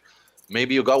garbage.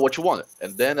 Maybe you got what you wanted,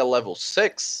 and then at level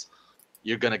 6,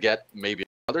 you're gonna get maybe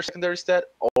another secondary stat,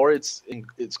 or it's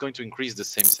going to increase the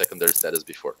same secondary stat as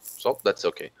before. So that's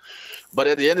okay. But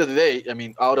at the end of the day, I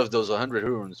mean, out of those 100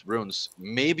 runes,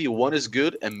 maybe one is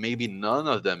good, and maybe none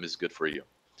of them is good for you.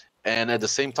 And at the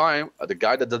same time, the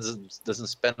guy that doesn't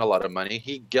spend a lot of money,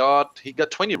 he got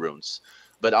 20 runes,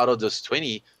 but out of those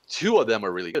 20, 2 of them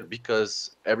are really good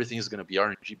because everything is going to be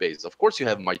RNG based. Of course, you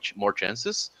have much more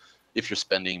chances if you're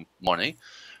spending money,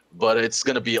 but it's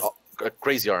going to be a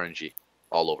crazy RNG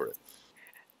all over it.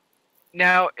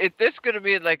 Now, is this going to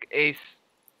be like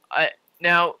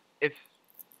now, if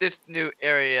this new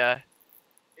area,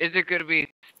 is it going to be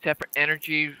separate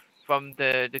energy from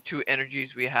the two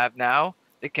energies we have now,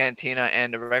 the Cantina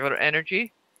and the regular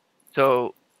energy?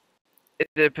 So, is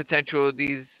there potential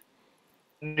these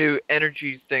new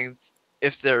energy things,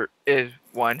 if there is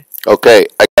one? Okay,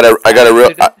 I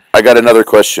got another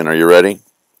question. Are you ready?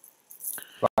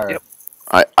 Fire. Yep.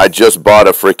 I just bought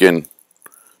a freaking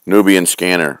Nubian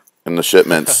scanner in the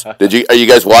shipments. Are you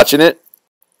guys watching it?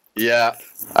 Yeah.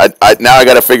 Now I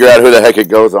got to figure out who the heck it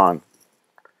goes on.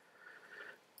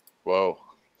 Whoa.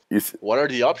 What are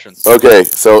the options? Okay,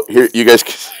 so here you guys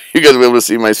will be able to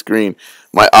see my screen.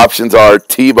 My options are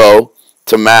Tebow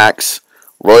to Max,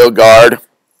 Royal Guard,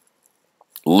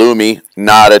 Lumi,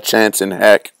 not a chance in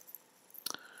heck.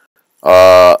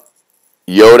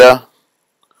 Yoda,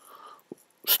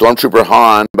 Stormtrooper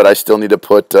Han, but I still need to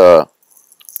put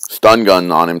stun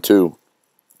gun on him too.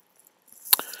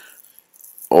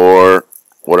 Or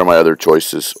what are my other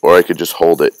choices? Or I could just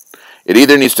hold it. It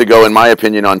either needs to go, in my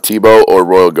opinion, on Tebow or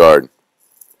Royal Guard.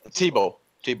 Tebow.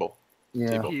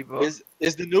 Yeah. Tebow.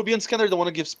 Is the Nubian scanner the one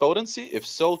that gives potency? If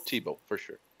so, Tebow for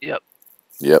sure. Yep.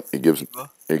 Yep, it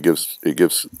gives.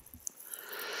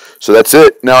 So that's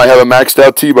it. Now I have a maxed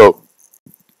out Tebow.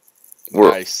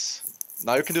 Nice.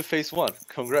 Now you can do phase 1.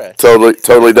 Congrats.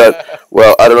 Totally done.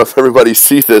 Well, I don't know if everybody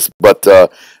sees this, but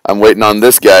I'm waiting on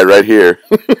this guy right here.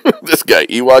 This guy,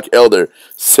 Ewok Elder,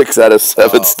 6 out of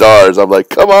 7 stars. I'm like,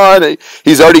 come on.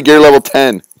 He's already gear level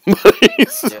 10.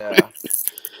 Yeah.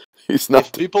 He's not.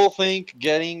 If people think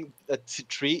getting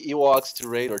 3 Ewoks to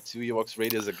raid or 2 Ewoks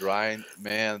raid is a grind,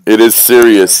 man. It is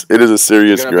serious. It is a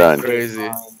serious grind. Crazy.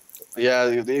 Yeah,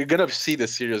 you're gonna see the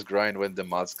serious grind when the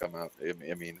mods come out.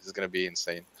 I mean, it's gonna be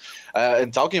insane.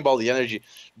 And talking about the energy,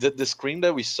 the screen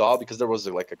that we saw, because there was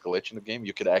like a glitch in the game,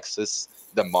 you could access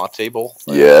the mod table.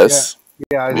 Yes.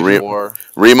 Yeah. Before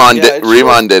Remon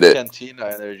did it. Cantina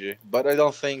energy, but I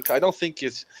don't think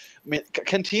it's. I mean,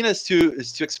 Cantina is too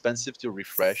expensive to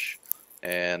refresh,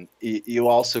 and you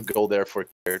also go there for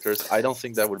characters. I don't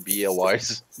think that would be a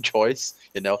wise choice.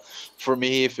 You know, for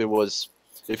me, if it was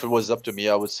up to me,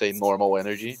 I would say normal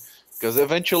energy, because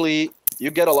eventually you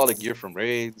get a lot of gear from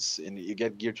raids, and you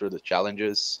get gear through the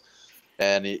challenges,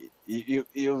 and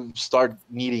you start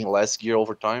needing less gear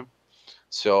over time.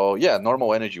 So yeah,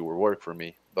 normal energy will work for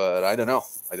me, but I don't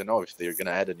know if they're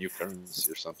gonna add a new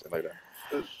currency or something like that.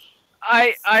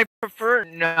 I prefer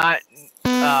not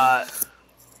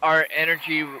our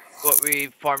energy, what we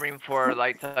farming for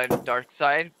light side and dark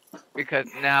side, because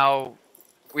now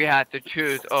we have to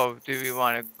choose. Oh, do we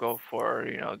want to go for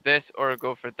this or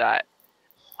go for that?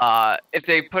 If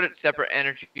they put it separate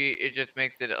energy, it just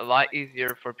makes it a lot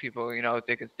easier for people.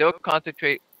 They can still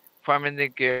concentrate farming the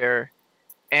gear,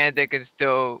 and they can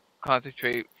still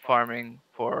concentrate farming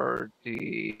for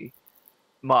the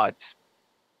mods.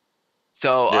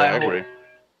 So Yeah, I agree.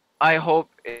 I hope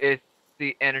it's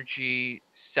the energy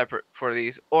separate for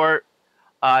these, or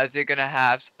is it gonna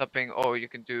have something? Oh, you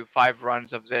can do 5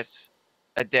 runs of this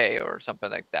a day or something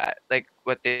like that, like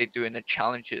what they do in the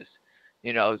challenges.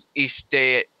 You know, each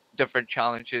day different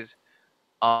challenges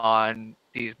on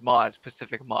these mods,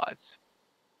 specific mods.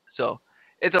 So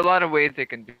it's a lot of ways they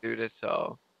can do this.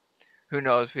 So who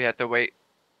knows? We have to wait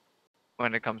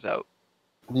when it comes out.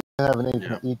 Do you have an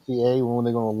Yeah. ETA when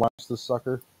they're going to launch this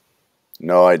sucker?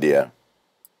 No idea.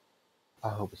 I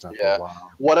hope it's not Yeah. for a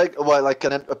while. What like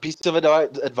a piece of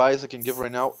advice I can give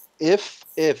right now, if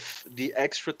the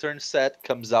extra turn set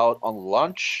comes out on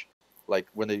launch, like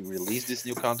when they release this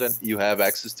new content, you have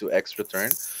access to extra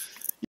turn.